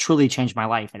you, it's truly changed my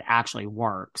life. It actually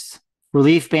works.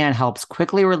 Relief Band helps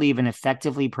quickly relieve and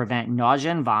effectively prevent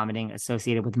nausea and vomiting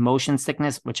associated with motion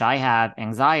sickness, which I have,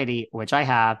 anxiety, which I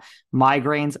have,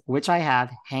 migraines, which I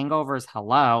have, hangovers,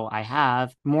 hello, I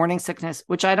have, morning sickness,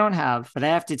 which I don't have. But I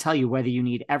have to tell you, whether you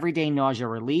need everyday nausea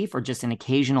relief or just an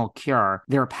occasional cure,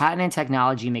 their patented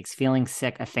technology makes feeling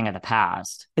sick a thing of the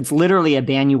past. It's literally a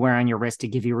band you wear on your wrist to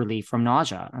give you relief from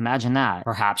nausea. Imagine that.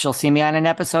 Perhaps you'll see me on an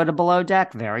episode of Below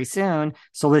Deck very soon.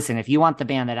 So listen, if you want the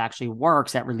band that actually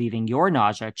works at relieving your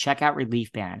nausea, check out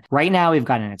Relief Band. Right now, we've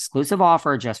got an exclusive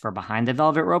offer just for Behind the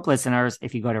Velvet Rope listeners.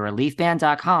 If you go to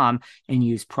reliefband.com and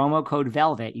use promo code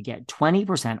VELVET, you get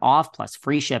 20% off plus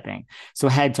free shipping. So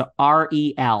head to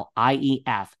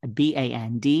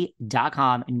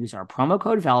reliefband.com and use our promo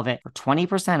code VELVET for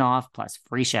 20% off plus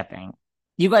free shipping.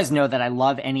 You guys know that I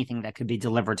love anything that could be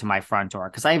delivered to my front door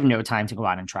because I have no time to go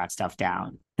out and track stuff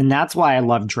down. And that's why I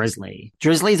love Drizzly.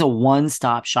 Drizzly is a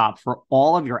one-stop shop for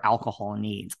all of your alcohol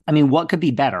needs. I mean, what could be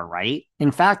better, right?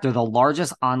 In fact, they're the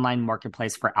largest online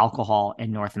marketplace for alcohol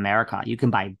in North America. You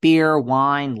can buy beer,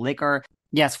 wine, liquor.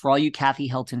 Yes, for all you Kathy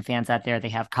Hilton fans out there, they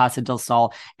have Casa del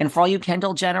Sol. And for all you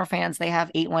Kendall Jenner fans, they have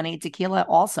 818 Tequila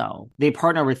also. They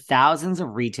partner with thousands of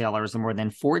retailers in more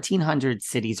than 1,400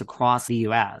 cities across the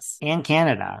US and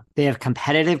Canada. They have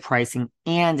competitive pricing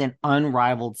and an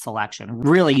unrivaled selection.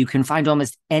 Really, you can find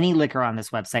almost any liquor on this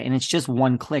website, and it's just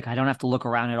one click. I don't have to look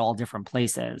around at all different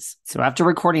places. So after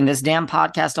recording this damn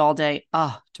podcast all day,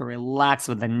 to relax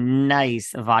with a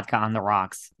nice vodka on the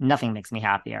rocks, nothing makes me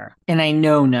happier. And I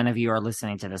know none of you are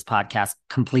listening to this podcast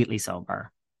completely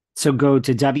sober. So go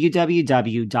to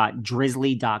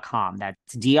www.drizly.com.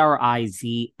 That's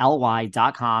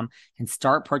DRIZLY.com and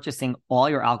start purchasing all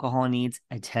your alcohol needs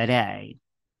today.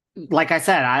 Like I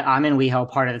said, I'm in WeHo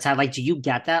part of the time. Like, do you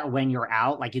get that when you're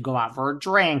out? Like, you go out for a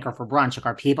drink or for brunch? Like,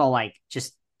 are people like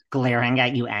just glaring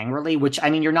at you angrily? Which,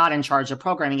 I mean, you're not in charge of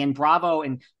programming. And bravo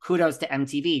and kudos to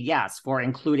MTV, yes, for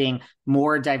including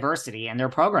more diversity in their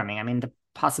programming. I mean, the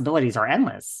possibilities are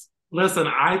endless. Listen,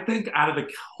 I think out of the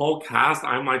whole cast,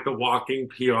 I'm like the walking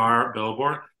PR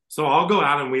billboard. So I'll go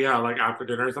out and like after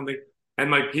dinner or something, and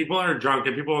like people are drunk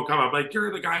and people will come up like,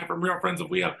 you're the guy from Real Friends of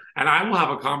WeHo. And I will have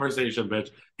a conversation, bitch,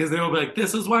 because they will be like,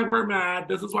 this is why we're mad.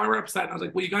 This is why we're upset. And I was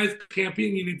like, well, you guys can't be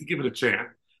and you need to give it a chance.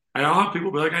 And I'll have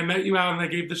people be like, I met you out and I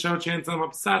gave the show a chance and I'm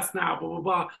obsessed now, blah, blah,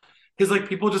 blah. Because like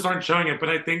people just aren't showing it. But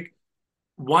I think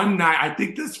one night, I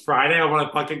think this Friday, I want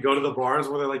to fucking go to the bars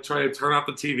where they're like trying to turn off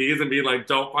the TVs and be like,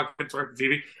 don't fucking turn off the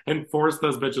TV and force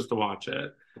those bitches to watch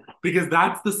it. Because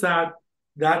that's the sad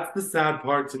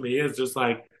part to me is just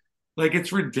like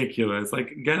it's ridiculous.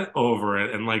 Like get over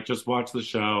it and like just watch the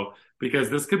show because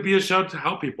this could be a show to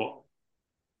help people.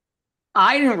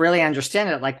 I didn't really understand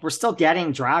it. Like, we're still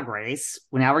getting Drag Race.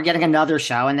 Now we're getting another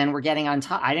show, and then we're getting on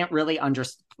top. I didn't really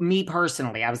understand. Me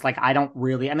personally, I was like, I don't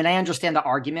really. I mean, I understand the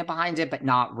argument behind it, but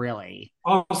not really.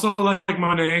 Also, like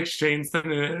Monet X Change said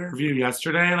in an interview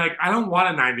yesterday, like, I don't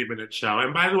want a 90-minute show.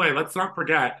 And by the way, let's not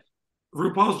forget,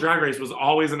 RuPaul's Drag Race was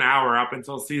always an hour up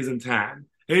until season 10.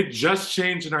 It just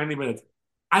changed to 90 minutes.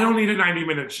 I don't need a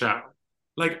 90-minute show.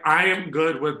 Like, I am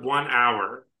good with 1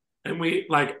 hour. And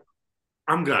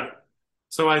I'm good.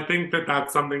 So I think that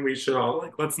that's something we should all,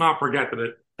 like, let's not forget that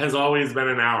it has always been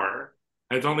an hour.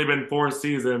 It's only been 4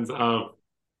 seasons of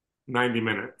 90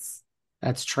 minutes.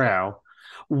 That's true.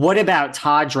 What about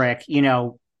Todrick,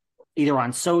 either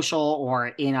on social or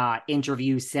in an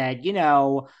interview said,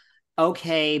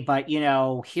 okay, but,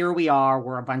 here we are.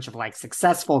 We're a bunch of like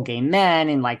successful gay men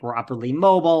and like we're upwardly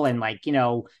mobile and like,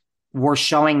 we're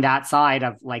showing that side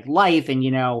of like life and,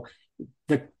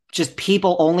 just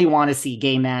people only want to see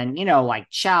gay men, like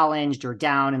challenged or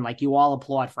down. And like you all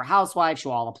applaud for Housewives,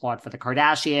 you all applaud for the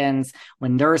Kardashians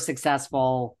when they're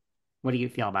successful. What do you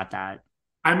feel about that?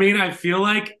 I mean, I feel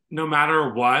like no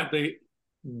matter what,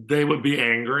 they would be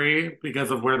angry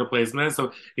because of where the placement is.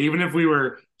 So even if we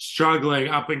were struggling,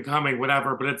 up and coming,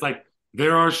 whatever, but it's like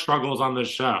there are struggles on this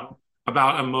show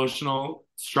about emotional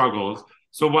struggles.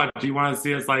 So what, do you want to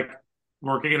see us like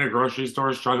working in a grocery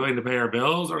store struggling to pay our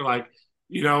bills or like,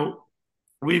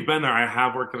 we've been there. I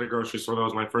have worked at a grocery store. That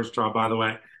was my first job, by the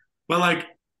way. But like,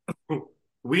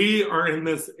 we are in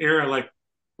this era, like,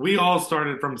 we all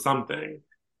started from something.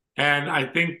 And I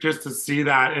think just to see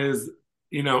that is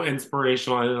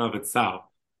inspirational in and of itself.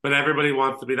 But everybody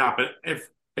wants to be that. But if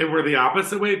it were the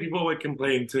opposite way, people would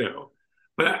complain too.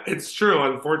 But it's true.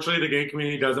 Unfortunately, the gay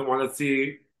community doesn't want to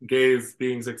see gays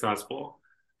being successful.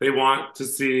 They want to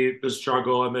see the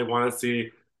struggle and they want to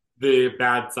see the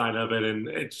bad side of it. And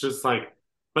it's just like,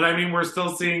 but I mean, we're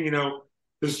still seeing,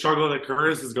 the struggle that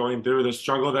Curtis is going through, the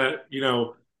struggle that,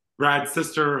 Brad's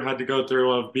sister had to go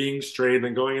through of being straight and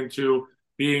then going into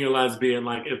being a lesbian.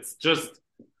 Like, it's just,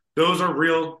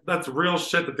 that's real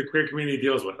shit that the queer community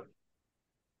deals with.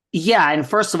 Yeah, and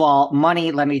first of all,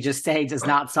 money, let me just say, does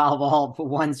not solve all of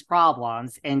one's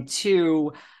problems. And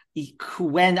two,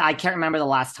 when I can't remember the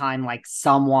last time like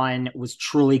someone was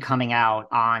truly coming out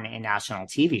on a national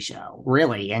TV show,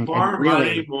 really, and More really,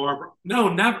 money, more no,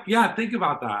 never. Yeah, think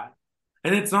about that.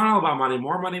 And it's not all about money,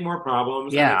 more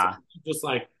problems. And it's yeah. just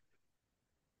like,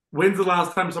 when's the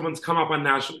last time someone's come out on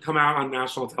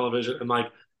national television and like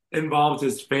involved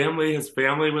his family? His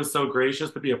family was so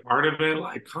gracious to be a part of it.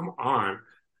 Like, come on.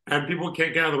 And people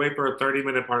can't get out of the way for a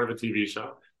 30-minute part of a TV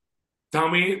show. Tell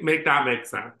me, make that make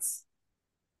sense.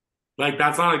 Like,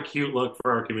 that's not a cute look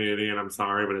for our community, and I'm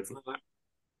sorry, but it's not.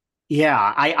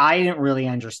 Yeah, I didn't really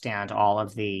understand all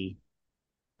of the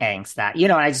angst that,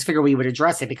 and I just figured we would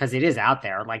address it because it is out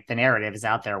there. Like the narrative is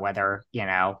out there, whether.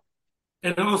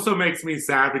 It also makes me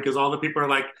sad because all the people are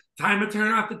like, time to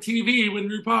turn off the TV when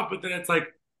RuPaul, but then it's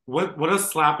like, what a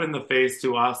slap in the face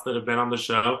to us that have been on the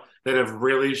show, that have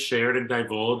really shared and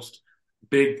divulged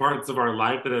big parts of our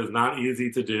life that is not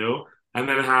easy to do, and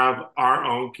then have our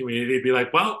own community be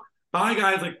like, well, bye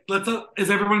guys, like is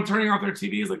everyone turning off their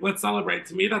TVs? Like, let's celebrate.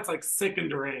 To me, that's like sick and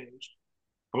deranged.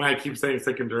 I mean, I keep saying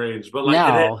sick and deranged, but like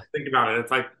it is. No. Think about it.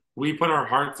 It's like we put our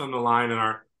hearts on the line and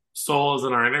our souls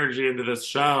and our energy into this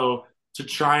show to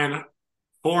try and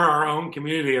for our own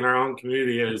community, and our own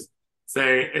community is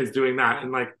doing that.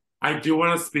 And like I do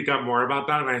want to speak up more about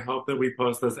that, and I hope that we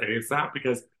post this ASAP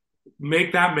because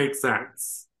make that make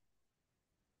sense.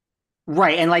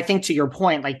 Right. And I think to your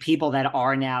point, like people that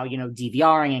are now,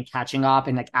 DVRing and catching up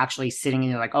and like actually sitting and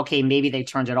you're like, okay, maybe they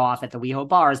turned it off at the WeHo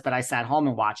bars, but I sat home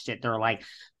and watched it. They're like,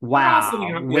 wow,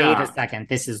 wait a second,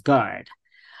 this is good.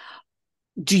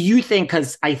 Do you think,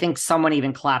 because I think someone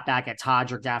even clapped back at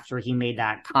Todrick after he made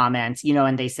that comment,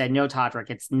 and they said, no, Todrick,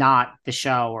 it's not the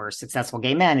show or Successful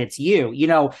Gay Men, it's you.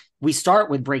 We start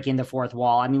with breaking the fourth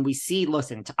wall. I mean, we see,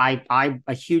 listen, I'm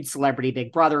a huge Celebrity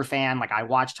Big Brother fan. Like I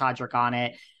watched Todrick on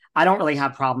it. I don't really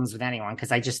have problems with anyone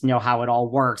because I just know how it all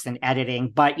works and editing.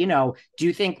 But, do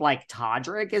you think like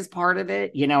Todrick is part of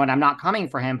it? And I'm not coming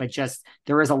for him, but just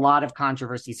there is a lot of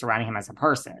controversy surrounding him as a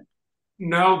person.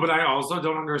 No, but I also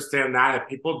don't understand that if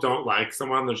people don't like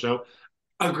someone on the show,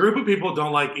 a group of people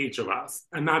don't like each of us.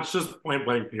 And that's just point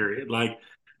blank, period. Like,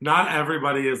 not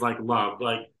everybody is like loved.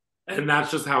 Like, and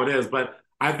that's just how it is. But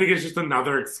I think it's just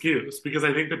another excuse because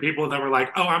I think the people that were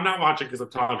like, oh, I'm not watching because of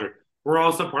Todrick, we're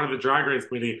also part of the Drag Race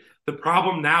community. The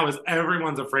problem now is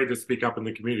everyone's afraid to speak up in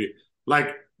the community.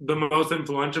 Like, the most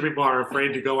influential people are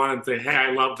afraid to go on and say, hey,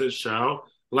 I love this show.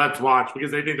 Let's watch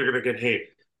because they think they're going to get hate.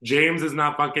 James is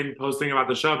not fucking posting about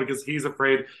the show because he's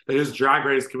afraid that his Drag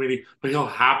Race community, but he'll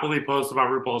happily post about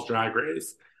RuPaul's Drag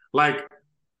Race. Like,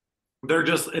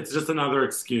 it's just another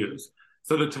excuse.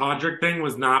 So the Todrick thing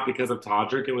was not because of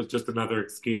Todrick. It was just another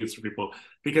excuse for people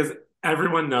because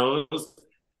everyone knows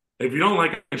if you don't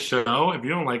like a show, if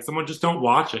you don't like someone, just don't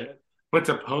watch it. But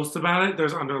to post about it,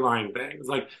 there's underlying things.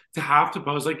 Like to have to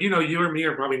post, like, you or me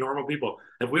are probably normal people.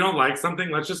 If we don't like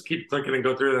something, let's just keep clicking and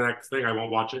go through the next thing. I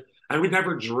won't watch it. I would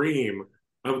never dream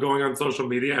of going on social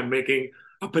media and making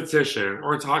a petition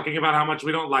or talking about how much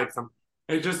we don't like something.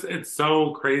 It's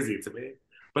so crazy to me.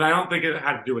 But I don't think it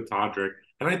had to do with Todrick.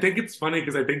 And I think it's funny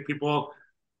because I think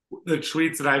the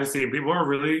tweets that I've seen, people are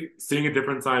really seeing a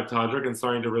different side of Todrick and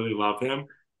starting to really love him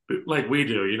like we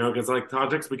do, because like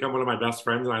Todrick's become one of my best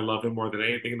friends and I love him more than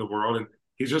anything in the world. And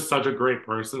he's just such a great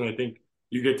person. I think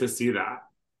you get to see that.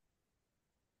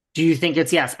 Do you think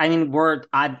it's yes? I mean,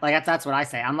 that's what I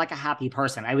say. I'm like a happy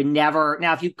person. I would never,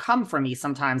 now, if you come for me,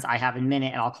 sometimes I have a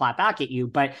minute and I'll clap back at you,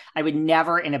 but I would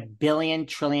never in a billion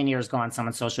trillion years go on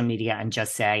someone's social media and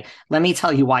just say, let me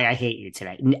tell you why I hate you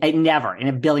today. Never in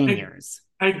a billion years.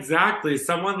 Exactly.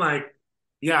 Someone like,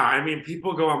 yeah, I mean,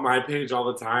 people go on my page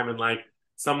all the time and like,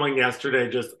 someone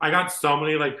yesterday I got so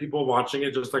many like people watching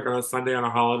it just like on a Sunday on a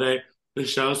holiday, the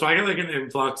show. So I get like an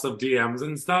influx of DMs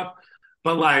and stuff.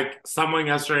 But like someone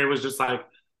yesterday was just like,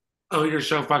 oh, your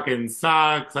show fucking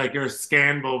sucks. Like you're a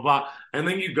scandal, blah. And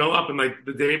then you go up and like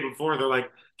the day before they're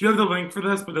like, do you have the link for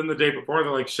this? But then the day before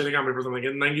they're like shitting on me for something.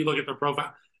 And then you look at their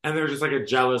profile and they're just like a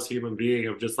jealous human being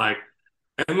of just like,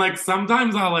 and like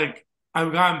sometimes I'll like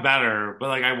I've gotten better, but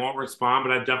like I won't respond.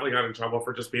 But I've definitely got in trouble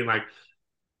for just being like,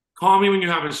 call me when you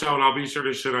have a show, and I'll be sure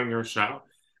to shit on your show.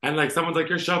 And like someone's like,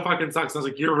 your show fucking sucks. And I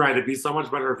was like, you're right. It'd be so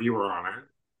much better if you were on it.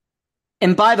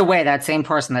 And by the way, that same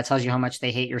person that tells you how much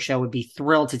they hate your show would be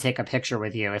thrilled to take a picture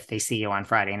with you if they see you on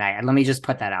Friday night. And let me just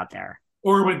put that out there.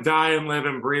 Or would die and live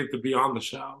and breathe to be on the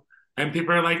show. And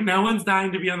people are like, no one's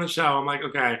dying to be on the show. I'm like,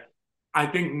 okay, I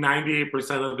think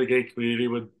 98% of the gay community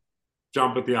would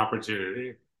jump at the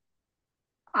opportunity.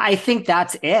 I think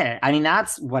that's it. I mean,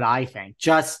 that's what I think.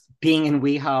 Just being in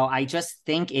WeHo, I just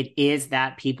think it is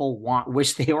that people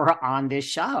wish they were on this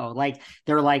show. Like,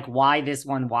 they're like, why this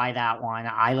one? Why that one?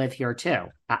 I live here too.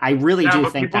 I really Yeah, do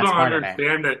but think people that's don't part of it.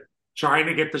 understand that trying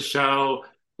to get the show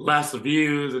less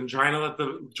views and trying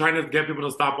to get people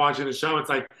to stop watching the show. It's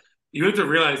like you have to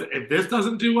realize if this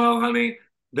doesn't do well, honey,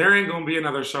 there ain't gonna be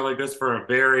another show like this for a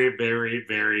very, very,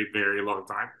 very, very long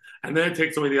time. And then it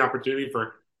takes away the opportunity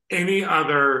for any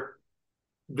other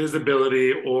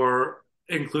visibility or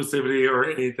inclusivity or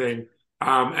anything.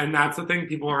 And that's the thing,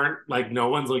 people aren't like, no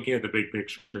one's looking at the big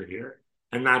picture here.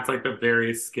 And that's like the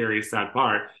very scary, sad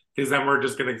part, because then we're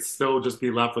just going to still just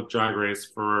be left with Drag Race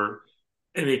for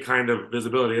any kind of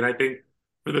visibility. And I think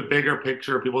for the bigger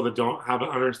picture, people that don't have an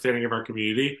understanding of our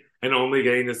community and only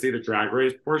getting to see the Drag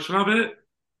Race portion of it,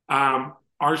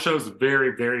 our show's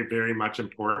very, very, very much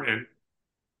important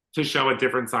to show a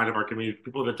different side of our community,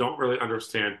 people that don't really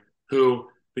understand who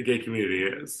the gay community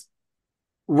is.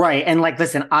 Right. And like,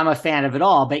 listen, I'm a fan of it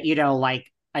all, but like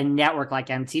a network like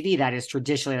MTV that is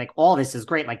traditionally like all this is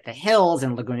great, like The Hills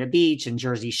and Laguna Beach and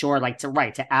Jersey Shore, like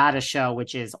to add a show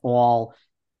which is all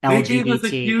They gave us a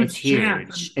LGBT, it's huge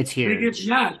chance. huge. It's huge.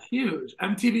 Yeah, it's huge.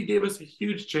 MTV gave us a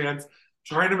huge chance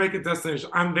trying to make a destination.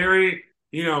 I'm very,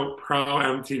 pro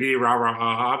MTV, rah, rah,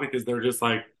 ha, ha, because they're just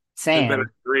like, it's been a Same.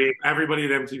 dream. Everybody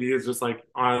at MTV is just like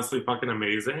honestly fucking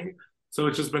amazing. So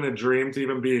it's just been a dream to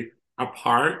even be a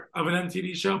part of an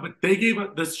MTV show. But they gave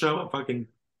this show a fucking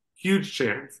huge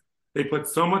chance. They put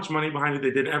so much money behind it. They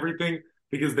did everything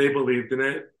because they believed in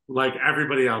it, like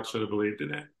everybody else should have believed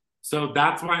in it. So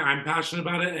that's why I'm passionate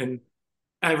about it. And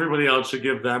everybody else should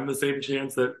give them the same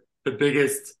chance that the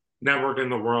biggest network in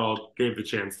the world gave the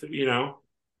chance to.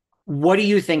 What do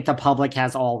you think the public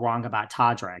has all wrong about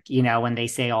Todrick? When they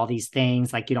say all these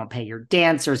things like you don't pay your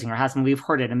dancers and your husband, we've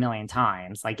heard it a million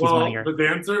times. Like he's one of Well, your the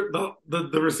dancer,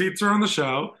 the receipts are on the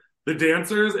show. The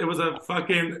dancers, it was a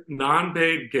fucking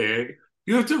non-paid gig.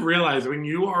 You have to realize when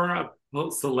you are a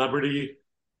celebrity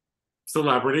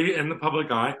in the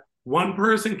public eye, one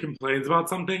person complains about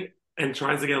something and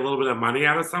tries to get a little bit of money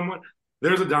out of someone,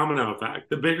 there's a domino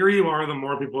effect. The bigger you are, the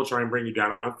more people try and bring you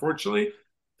down. Unfortunately,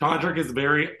 Todrick is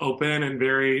very open and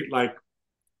very like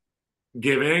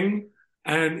giving,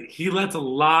 and he lets a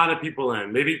lot of people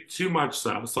in, maybe too much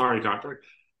so. Sorry, Todrick.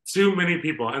 Too many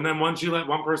people. And then once you let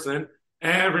one person in,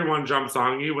 everyone jumps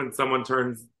on you when someone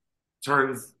turns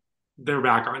their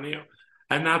back on you.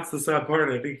 And that's the sad part.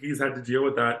 And I think he's had to deal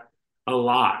with that a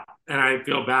lot. And I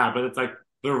feel bad, but it's like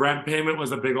the rent payment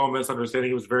was a big old misunderstanding.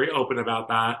 He was very open about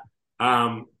that.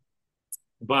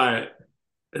 But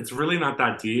it's really not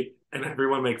that deep, and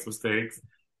everyone makes mistakes.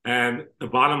 And the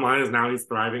bottom line is now he's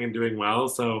thriving and doing well.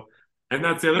 So, and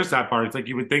that's the other sad part. It's like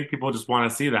you would think people just want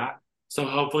to see that. So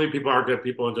hopefully people are good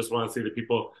people and just want to see the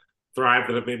people thrive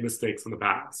that have made mistakes in the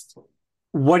past.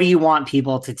 What do you want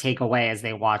people to take away as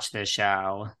they watch this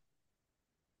show?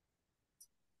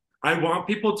 I want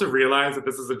people to realize that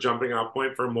this is a jumping off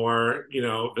point for more,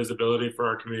 visibility for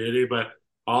our community, but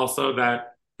also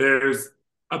that there's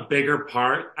a bigger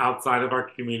part outside of our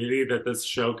community that this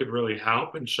show could really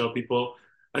help and show people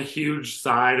a huge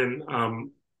side. And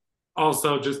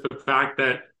also just the fact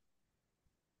that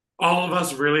all of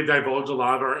us really divulged a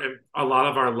lot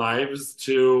of our lives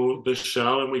to the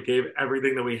show, and we gave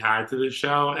everything that we had to the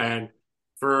show. And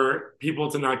for people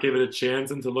to not give it a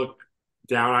chance and to look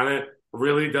down on it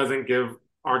really doesn't give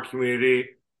our community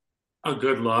a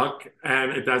good look,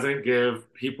 and it doesn't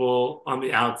give people on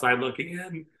the outside looking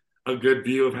in a good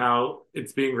view of how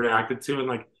it's being reacted to. And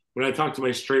like when I talk to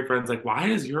my straight friends, like, why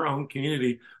is your own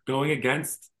community going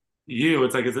against you?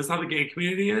 It's like, is this how the gay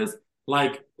community is?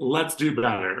 Like, let's do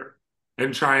better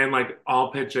and try and like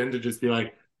all pitch in to just be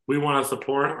like, we want to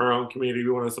support our own community.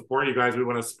 We want to support you guys. We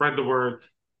want to spread the word.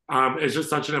 It's just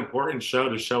such an important show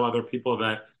to show other people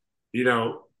that, you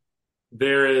know,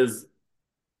 there is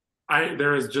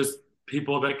there is just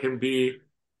people that can be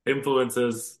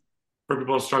influences for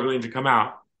people struggling to come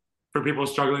out, for people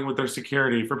struggling with their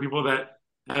security, for people that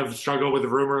have struggled with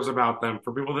rumors about them,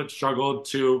 for people that struggled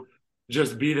to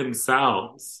just be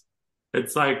themselves.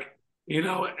 It's like, and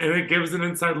it gives an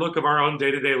inside look of our own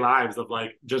day-to-day lives of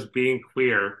like just being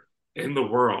queer in the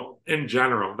world in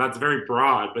general. That's very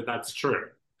broad, but that's true.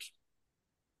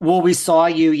 Well, we saw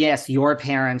you. Yes, your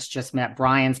parents just met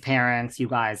Brian's parents. You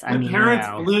guys, I My mean, parents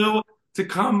flew to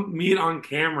come meet on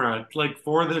camera, like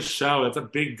for this show. It's a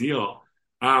big deal.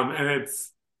 And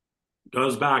it's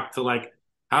goes back to like,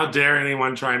 how dare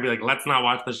anyone try and be like, let's not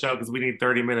watch the show because we need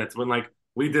 30 minutes when like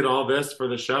we did all this for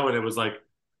the show and it was like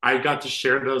I got to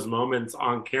share those moments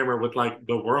on camera with like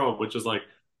the world, which is like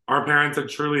our parents had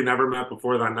truly never met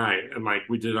before that night and like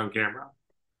we did it on camera.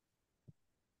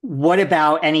 what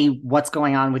about what's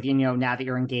going on with you, now that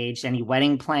you're engaged? Any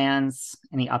wedding plans?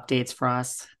 Any updates for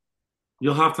us?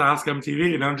 You'll have to ask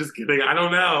MTV. And I'm just kidding. I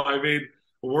don't know. I mean,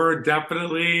 we're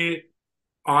definitely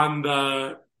on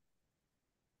the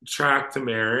track to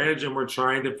marriage and we're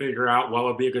trying to figure out what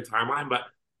would be a good timeline. But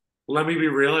let me be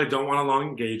real, I don't want a long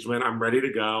engagement. I'm ready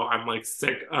to go. I'm like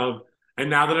sick of, and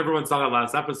now that everyone saw that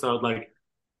last episode, like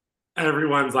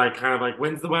everyone's like kind of like,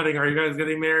 when's the wedding? Are you guys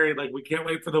getting married? Like, we can't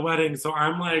wait for the wedding. So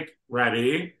I'm like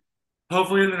ready.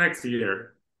 Hopefully in the next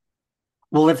year.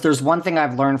 Well, if there's one thing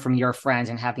I've learned from your friend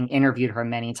and having interviewed her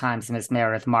many times, Miss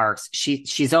Meredith Marks,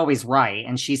 she's always right.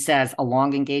 And she says a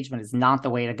long engagement is not the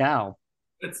way to go.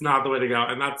 It's not the way to go.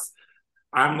 And that's,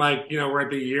 I'm like, we're at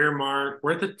the year mark.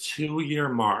 We're at the 2 year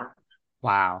mark.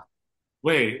 Wow.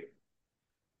 Wait,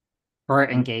 For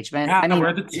engagement. yeah, I mean, we're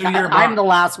at the 2 year I'm the mark.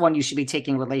 last one you should be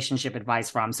taking relationship advice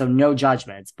from, so no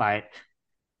judgments, but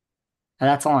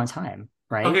that's a long time,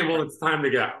 right? Okay, well, it's time to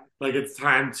go. Like, it's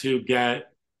time to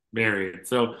get married.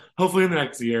 So hopefully in the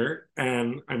next year.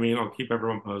 And I mean, I'll keep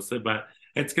everyone posted, but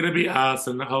it's going to be us.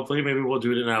 And hopefully maybe we'll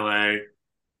do it in LA.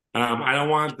 I don't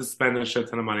want to spend a shit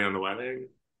ton of money on the wedding.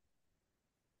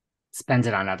 Spend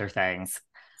it on other things.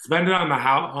 Spend it on the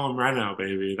home reno,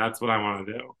 baby. That's what I want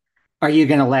to do. Are you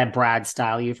going to let Brad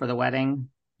style you for the wedding?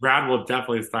 Brad will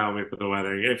definitely style me for the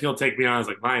wedding. If he'll take me on as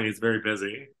a client, he's very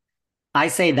busy. I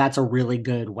say that's a really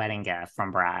good wedding gift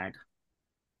from Brad.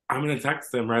 I'm going to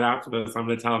text him right after this. I'm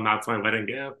going to tell him that's my wedding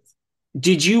gift.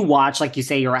 Did you watch, like you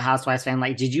say, you're a Housewives fan?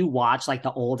 Like, did you watch like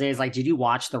the old days? Like, did you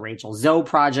watch the Rachel Zoe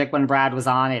project when Brad was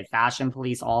on it? Fashion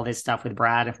Police, all this stuff with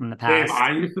Brad from the Babe, past.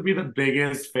 I used to be the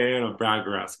biggest fan of Brad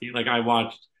Goreski. Like, I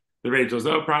watched the Rachel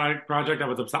Zoe project. I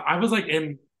was obsessed. I was like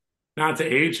in, not to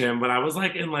age him, but I was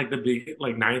like in like the big,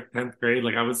 like ninth, 10th grade.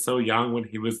 Like, I was so young when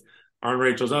he was on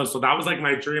Rachel Zoe. So that was like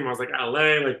my dream. I was like,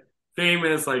 LA, like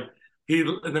famous, like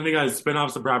and then they got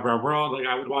spin-offs of Brad World. Like,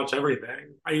 I would watch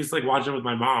everything. I used to like watch it with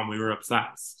my mom. We were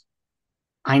obsessed.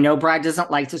 I know Brad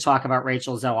doesn't like to talk about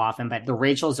Rachel Zoe often, but the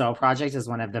Rachel Zoe project is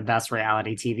one of the best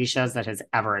reality TV shows that has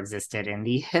ever existed in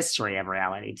the history of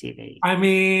reality TV. I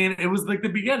mean, it was like the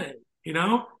beginning, you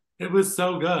know? It was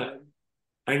so good.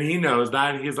 And he knows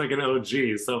that. And he's like an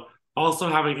OG. So also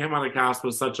having him on the cast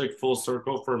was such like full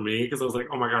circle for me because I was like,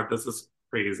 oh my God, this is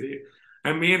crazy.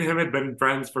 And me and him had been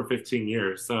friends for 15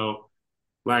 years. So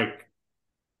like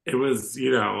it was, a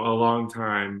long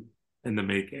time in the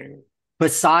making.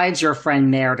 Besides your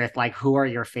friend Meredith, like who are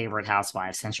your favorite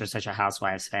housewives since you're such a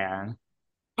Housewives fan?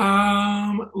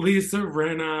 Lisa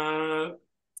Rinna,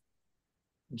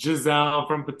 Giselle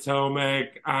from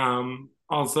Potomac,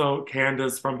 also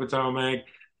Candace from Potomac.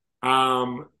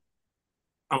 Um,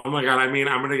 oh my God, I mean,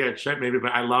 I'm gonna get shit maybe,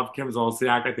 but I love Kim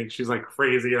Zolciak. I think she's like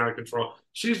crazy and out of control.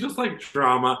 She's just like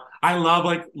drama. I love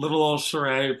like little old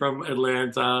Sheree from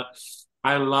Atlanta.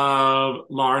 I love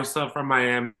Larsa from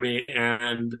Miami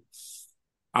and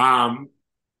um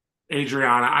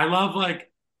Adriana. I love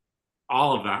like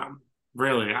all of them,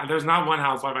 really. There's not one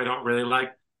housewife I don't really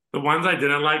like. The ones I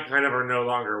didn't like kind of are no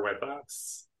longer with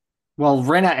us. Well,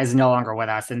 Rinna is no longer with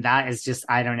us, and that is just,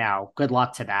 I don't know. Good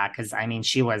luck to that, because I mean,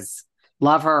 she was,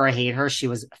 love her or hate her, she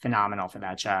was phenomenal for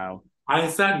that show. I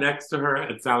sat next to her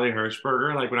at Sally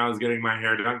Hirschberger, like when I was getting my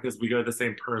hair done, because we go to the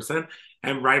same person.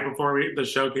 And right before the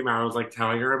show came out, I was like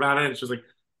telling her about it, and she was like,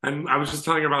 and I was just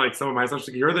telling her about like some of my stuff. She's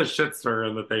like, "You're the shit stir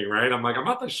in the thing, right?" I'm like, "I'm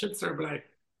not the shit stir, but I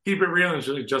keep it real." And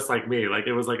she's like, "Just like me." Like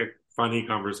it was like a funny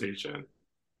conversation.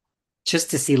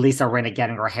 Just to see Lisa Rinna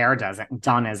getting her hair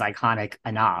done is iconic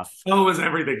enough. Oh, it was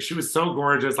everything. She was so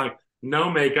gorgeous, like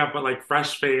no makeup, but like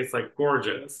fresh face, like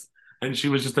gorgeous. And she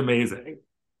was just amazing.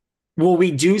 Well, we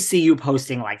do see you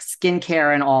posting like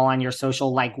skincare and all on your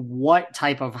social. Like, what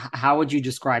type of, how would you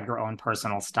describe your own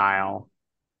personal style?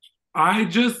 I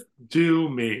just do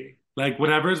me. Like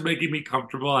whatever's making me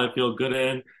comfortable, I feel good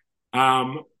in.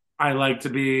 Um, I like to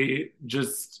be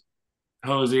just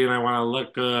cozy and I want to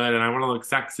look good and I want to look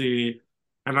sexy.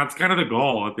 And that's kind of the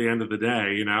goal at the end of the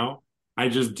day, you know? I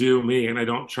just do me and I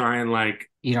don't try and like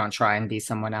You don't try and be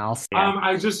someone else. Yeah.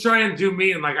 I just try and do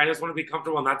me and like I just want to be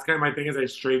comfortable and that's kind of my thing is I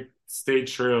straight stay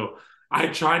true. I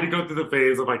tried to go through the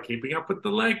phase of like keeping up with the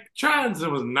like trends.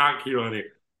 It was not cute, honey.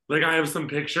 Like I have some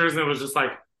pictures and it was just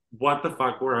like, what the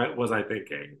fuck was I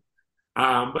thinking?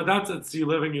 But that's it. You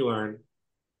live and you learn.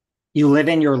 You live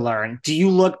and you learn. Do you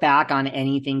look back on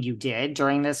anything you did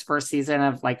during this first season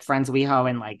of like Friends WeHo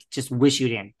and like just wish you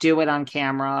didn't do it on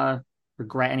camera,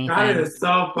 regret That anything? is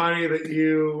so funny that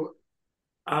you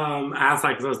asked that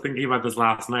because I was thinking about this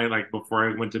last night, like before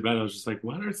I went to bed. I was just like,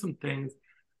 what are some things?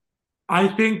 I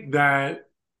think that,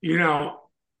 you know,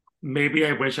 maybe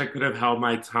I wish I could have held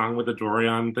my tongue with the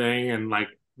Dorian thing and like,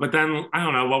 but then I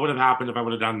don't know what would have happened if I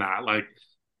would have done that. Like,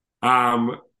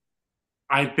 um,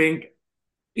 I think,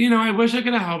 I wish I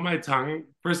could have held my tongue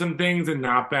for some things and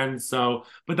not been so,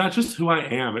 but that's just who I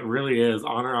am. It really is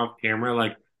on or off camera.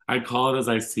 Like, I call it as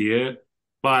I see it,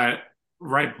 but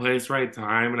right place, right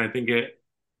time. And I think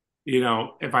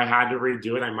if I had to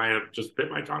redo it, I might have just bit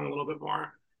my tongue a little bit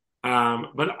more.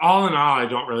 But all in all, I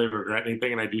don't really regret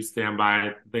anything, and I do stand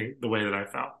by the way that I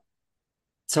felt.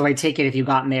 So I take it if you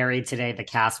got married today, the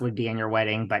cast would be in your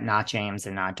wedding, but not James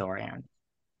and not Dorian.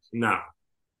 No,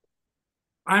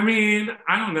 I mean,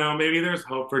 I don't know. Maybe there's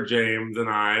hope for James and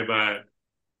I, but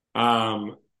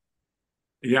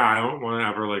yeah, I don't want to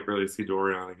ever like really see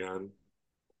Dorian again.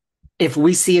 If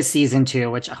we see a season two,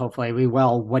 which hopefully we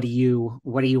will, what do you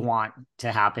want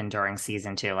to happen during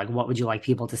season two? Like what would you like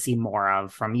people to see more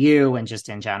of from you and just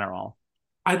in general?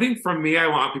 I think for me, I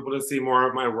want people to see more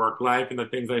of my work life and the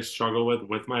things I struggle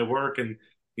with my work and,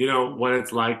 what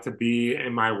it's like to be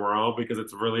in my world because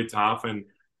it's really tough. And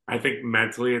I think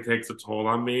mentally it takes a toll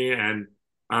on me. And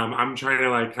I'm trying to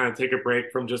like kind of take a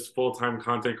break from just full-time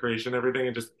content creation, everything,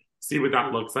 and just see what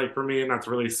that looks like for me. And that's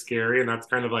really scary. And that's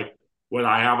kind of like what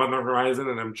I have on the horizon.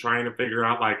 And I'm trying to figure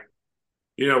out like,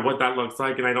 what that looks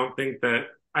like. And I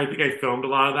think I filmed a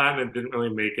lot of that and it didn't really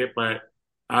make it, but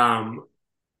um,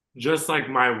 just like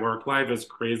my work life is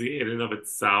crazy in and of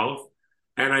itself.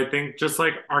 And I think just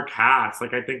like our cast,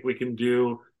 like I think we can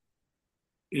do,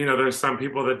 there's some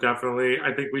people that definitely,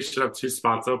 I think we should have two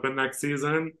spots open next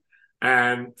season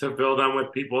and to fill them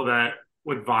with people that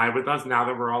would vibe with us now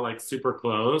that we're all like super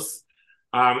close.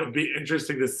 It'd be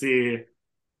interesting to see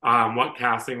what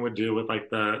casting would do with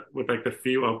the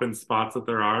few open spots that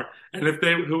there are, and if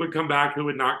they who would come back, who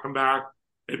would not come back.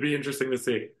 It'd be interesting to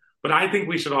see. But I think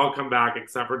we should all come back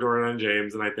except for Dorian and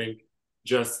James, and I think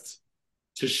just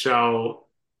to show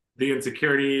the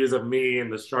insecurities of me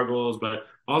and the struggles, but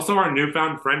also our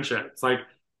newfound friendships. Like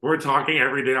we're talking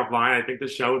every day offline. I think the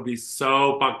show would be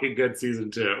so fucking good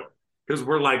season two because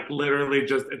we're like literally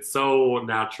just it's so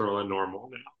natural and normal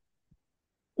now.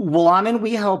 Well, I'm in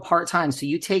WeHo part-time, so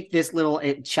you take this little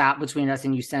chat between us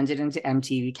and you send it into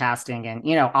MTV casting, and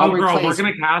I'll Oh, girl, we're replace.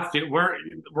 gonna cast it. We're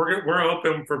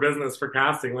open for business for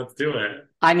casting. Let's do it.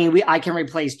 I mean, I can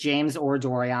replace James or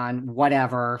Dorian,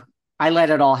 whatever. I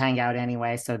let it all hang out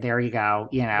anyway, so there you go.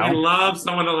 We love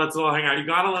someone that lets it all hang out. You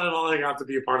gotta let it all hang out to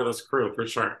be a part of this crew for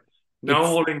sure. No It's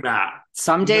holding back.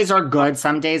 some No, days are good,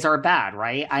 some days are bad,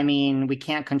 right? I mean, we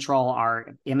can't control our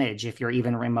image if you're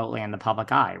even remotely in the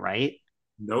public eye, right?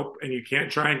 nope. And you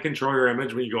can't try and control your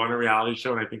image when you go on a reality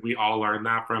show. And I think we all learned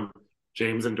that from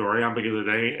James and Dorian because of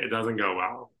the day it doesn't go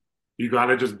well. You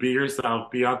gotta just be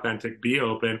yourself, be authentic, be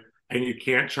open, and you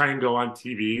can't try and go on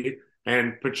TV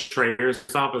and portray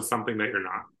yourself as something that you're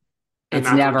not. And It's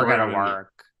that's what never Dorian gonna and me.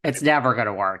 work. It's never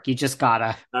gonna work. You just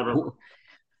gotta Never.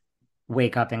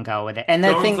 wake up and go with it. And the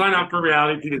Don't thing, sign up for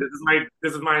reality TV.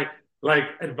 This is my like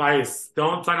advice.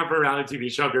 Don't sign up for a reality TV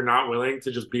show if you're not willing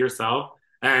to just be yourself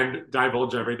and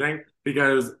divulge everything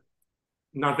because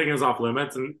nothing is off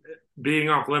limits and being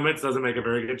off limits doesn't make a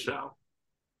very good show.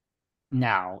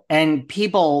 no. And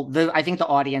I think the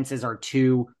audiences are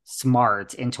too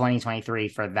smart in 2023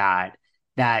 for that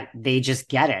they just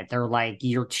get it. They're like,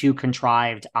 you're too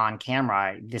contrived on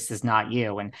camera. This is not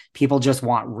you. And people just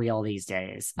want real these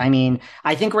days. I mean,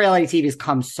 I think reality TV has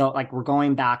come so like we're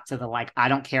going back to the like, I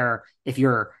don't care if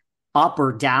you're up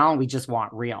or down, we just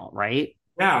want real, right?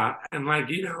 Yeah, and like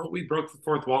we broke the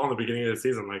fourth wall in the beginning of the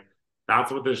season. Like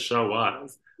that's what this show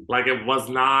was. Like it was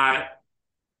not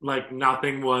like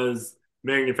nothing was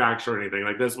manufactured or anything.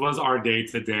 Like this was our day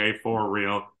to day for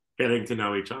real, getting to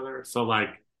know each other. So like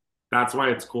that's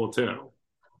why it's cool too.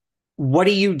 What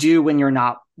do you do when you're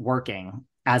not working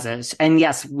and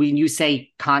yes, when you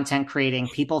say content creating,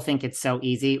 people think it's so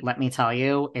easy. Let me tell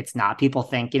you, it's not. People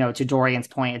think, to Dorian's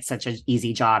point, it's such an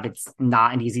easy job. It's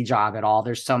not an easy job at all.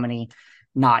 There's so many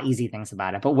not easy things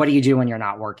about it. But what do you do when you're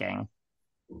not working?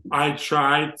 I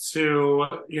try to,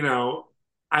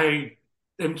 I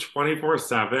am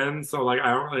 24/7. So like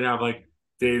I don't really have like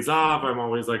days off. I'm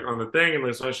always like on the thing. And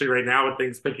especially right now with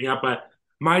things picking up. But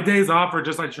my days off are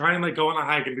just I try and like go on a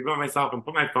hike and be by myself and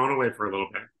put my phone away for a little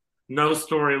bit. No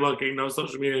story looking, no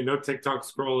social media, no TikTok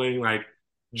scrolling, like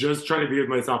just try to be with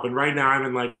myself. And right now I'm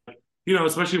in like,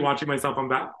 especially watching myself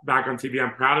back on TV,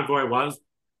 I'm proud of who I was,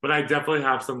 but I definitely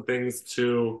have some things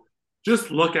to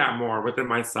just look at more within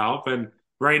myself. And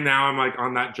right now I'm like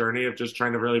on that journey of just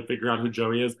trying to really figure out who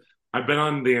Joey is. I've been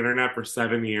on the internet for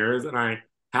 7 years and I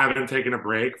haven't taken a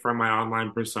break from my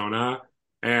online persona.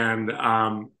 And,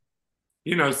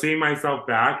 seeing myself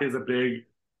back is a big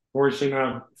portion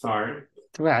of, sorry,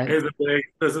 Right.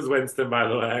 This is Winston, by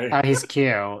the way. Oh, he's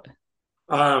cute.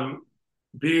 Um,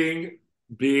 being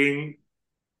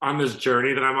on this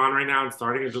journey that I'm on right now and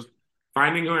starting is just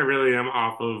finding who I really am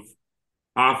off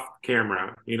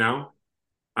camera,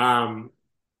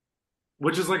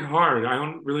 which is like hard. I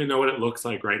don't really know what it looks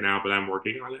like right now, but I'm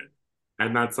working on it.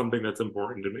 And that's something that's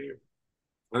important to me.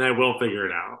 And I will figure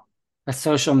it out. A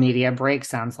social media break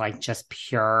sounds like just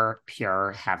pure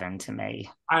heaven to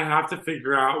me. I have to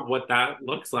figure out what that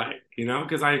looks like,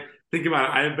 because I think about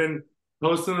it. I have been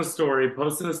posting a story,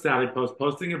 posting a static post,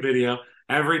 posting a video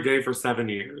every day for 7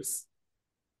 years,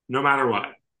 no matter what,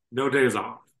 no days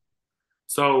off.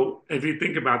 So if you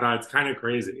think about that, it's kind of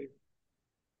crazy.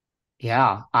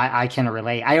 Yeah, I can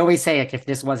relate. I always say, like, if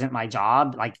this wasn't my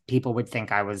job, like people would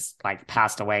think I was like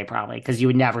passed away probably because you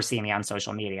would never see me on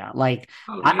social media. Like,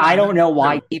 I don't know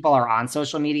why people are on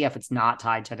social media if it's not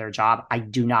tied to their job. I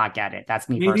do not get it. That's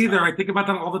me personally. Neither. I think about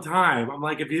that all the time. I'm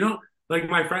like, if you don't, like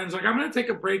my friends, like, I'm going to take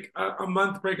a break, a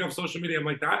month break off social media. I'm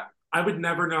like, that, I would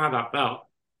never know how that felt.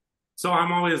 So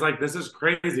I'm always like, this is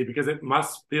crazy because it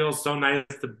must feel so nice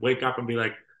to wake up and be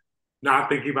like, not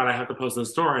thinking about I have to post this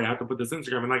story, I have to put this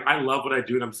Instagram. And like, I love what I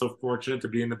do and I'm so fortunate to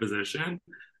be in the position.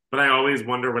 But I always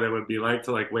wonder what it would be like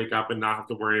to like wake up and not have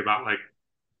to worry about like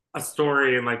a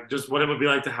story and like just what it would be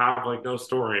like to have like no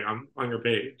story on your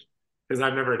page. Because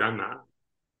I've never done that.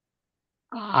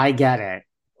 I get it.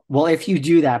 Well, if you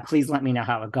do that, please let me know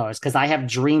how it goes. Because I have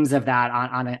dreams of that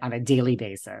on a daily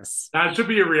basis. That should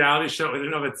be a reality show in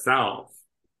and of itself.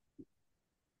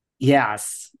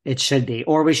 Yes, it should be.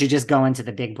 Or we should just go into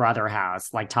the Big Brother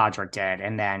house like Todrick did.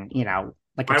 And then,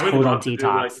 like a total detox. To do,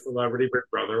 like Celebrity Big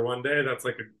Brother one day. That's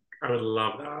like, I would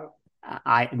love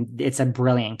that. It's a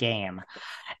brilliant game.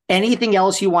 Anything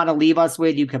else you want to leave us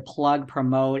with? You could plug,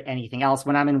 promote, anything else.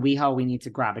 When I'm in WeHo, we need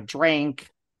to grab a drink.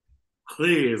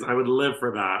 Please, I would live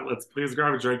for that. Let's please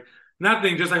grab a drink.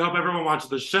 Nothing, just I hope everyone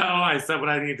watches the show. I said what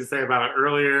I need to say about it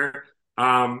earlier.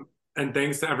 And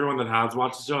thanks to everyone that has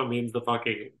watched the show. It means the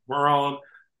fucking world.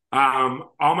 All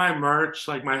my merch,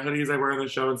 like my hoodies I wear on the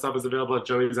show and stuff, is available at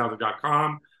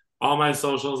joeyzauzig.com. All my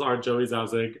socials are Joey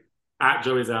Zauzig, at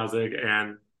Joey Zauzig.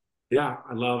 And yeah,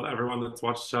 I love everyone that's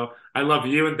watched the show. I love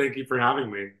you and thank you for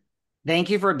having me.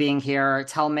 Thank you for being here.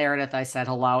 Tell Meredith I said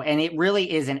hello. And it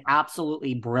really is an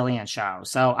absolutely brilliant show.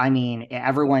 So, I mean,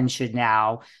 everyone should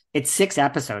now. It's 6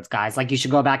 episodes, guys. Like, you should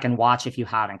go back and watch if you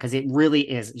haven't, because it really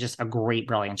is just a great,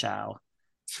 brilliant show.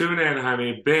 Tune in,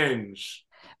 honey. Binge.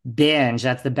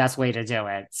 That's the best way to do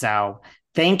it. So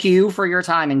thank you for your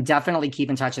time and definitely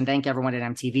keep in touch. And thank everyone at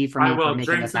MTV for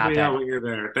making this happen. When you're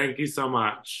there. Thank you so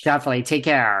much. Definitely. Take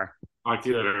care. Talk to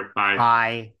you later. Bye.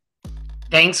 Bye.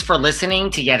 Thanks for listening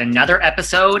to yet another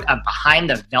episode of Behind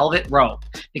the Velvet Rope.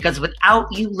 Because without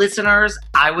you listeners,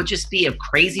 I would just be a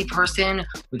crazy person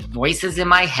with voices in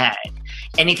my head.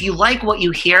 And if you like what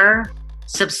you hear,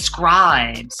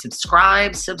 subscribe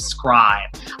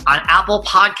on Apple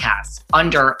Podcasts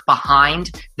under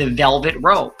Behind the Velvet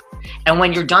Rope. And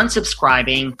when you're done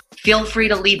subscribing, feel free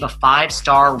to leave a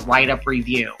 5-star write-up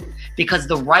review, because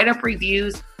the write-up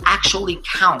reviews actually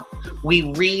count.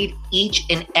 We read each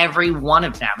and every one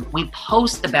of them. We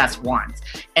post the best ones,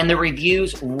 and the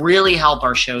reviews really help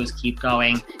our shows keep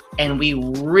going. And we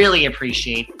really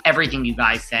appreciate everything you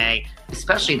guys say,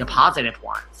 especially the positive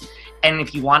ones. And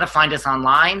if you want to find us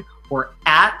online, we're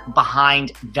at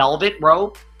Behind Velvet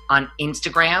Rope on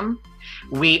Instagram.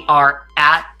 We are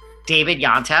at David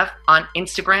Yontef on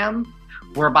Instagram.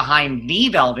 We're Behind the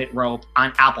Velvet Rope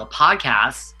on Apple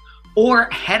Podcasts. Or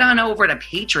head on over to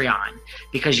Patreon,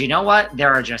 because you know what?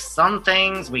 There are just some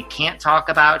things we can't talk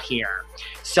about here.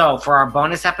 So for our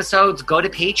bonus episodes, go to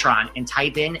Patreon and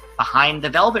type in Behind the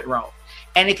Velvet Rope.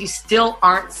 And if you still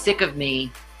aren't sick of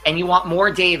me and you want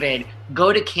more David,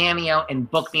 go to Cameo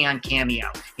and book me on Cameo.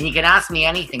 And you can ask me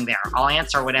anything there. I'll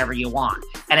answer whatever you want.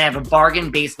 And I have a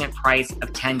bargain basement price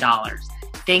of $10.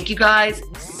 Thank you guys.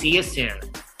 See you soon.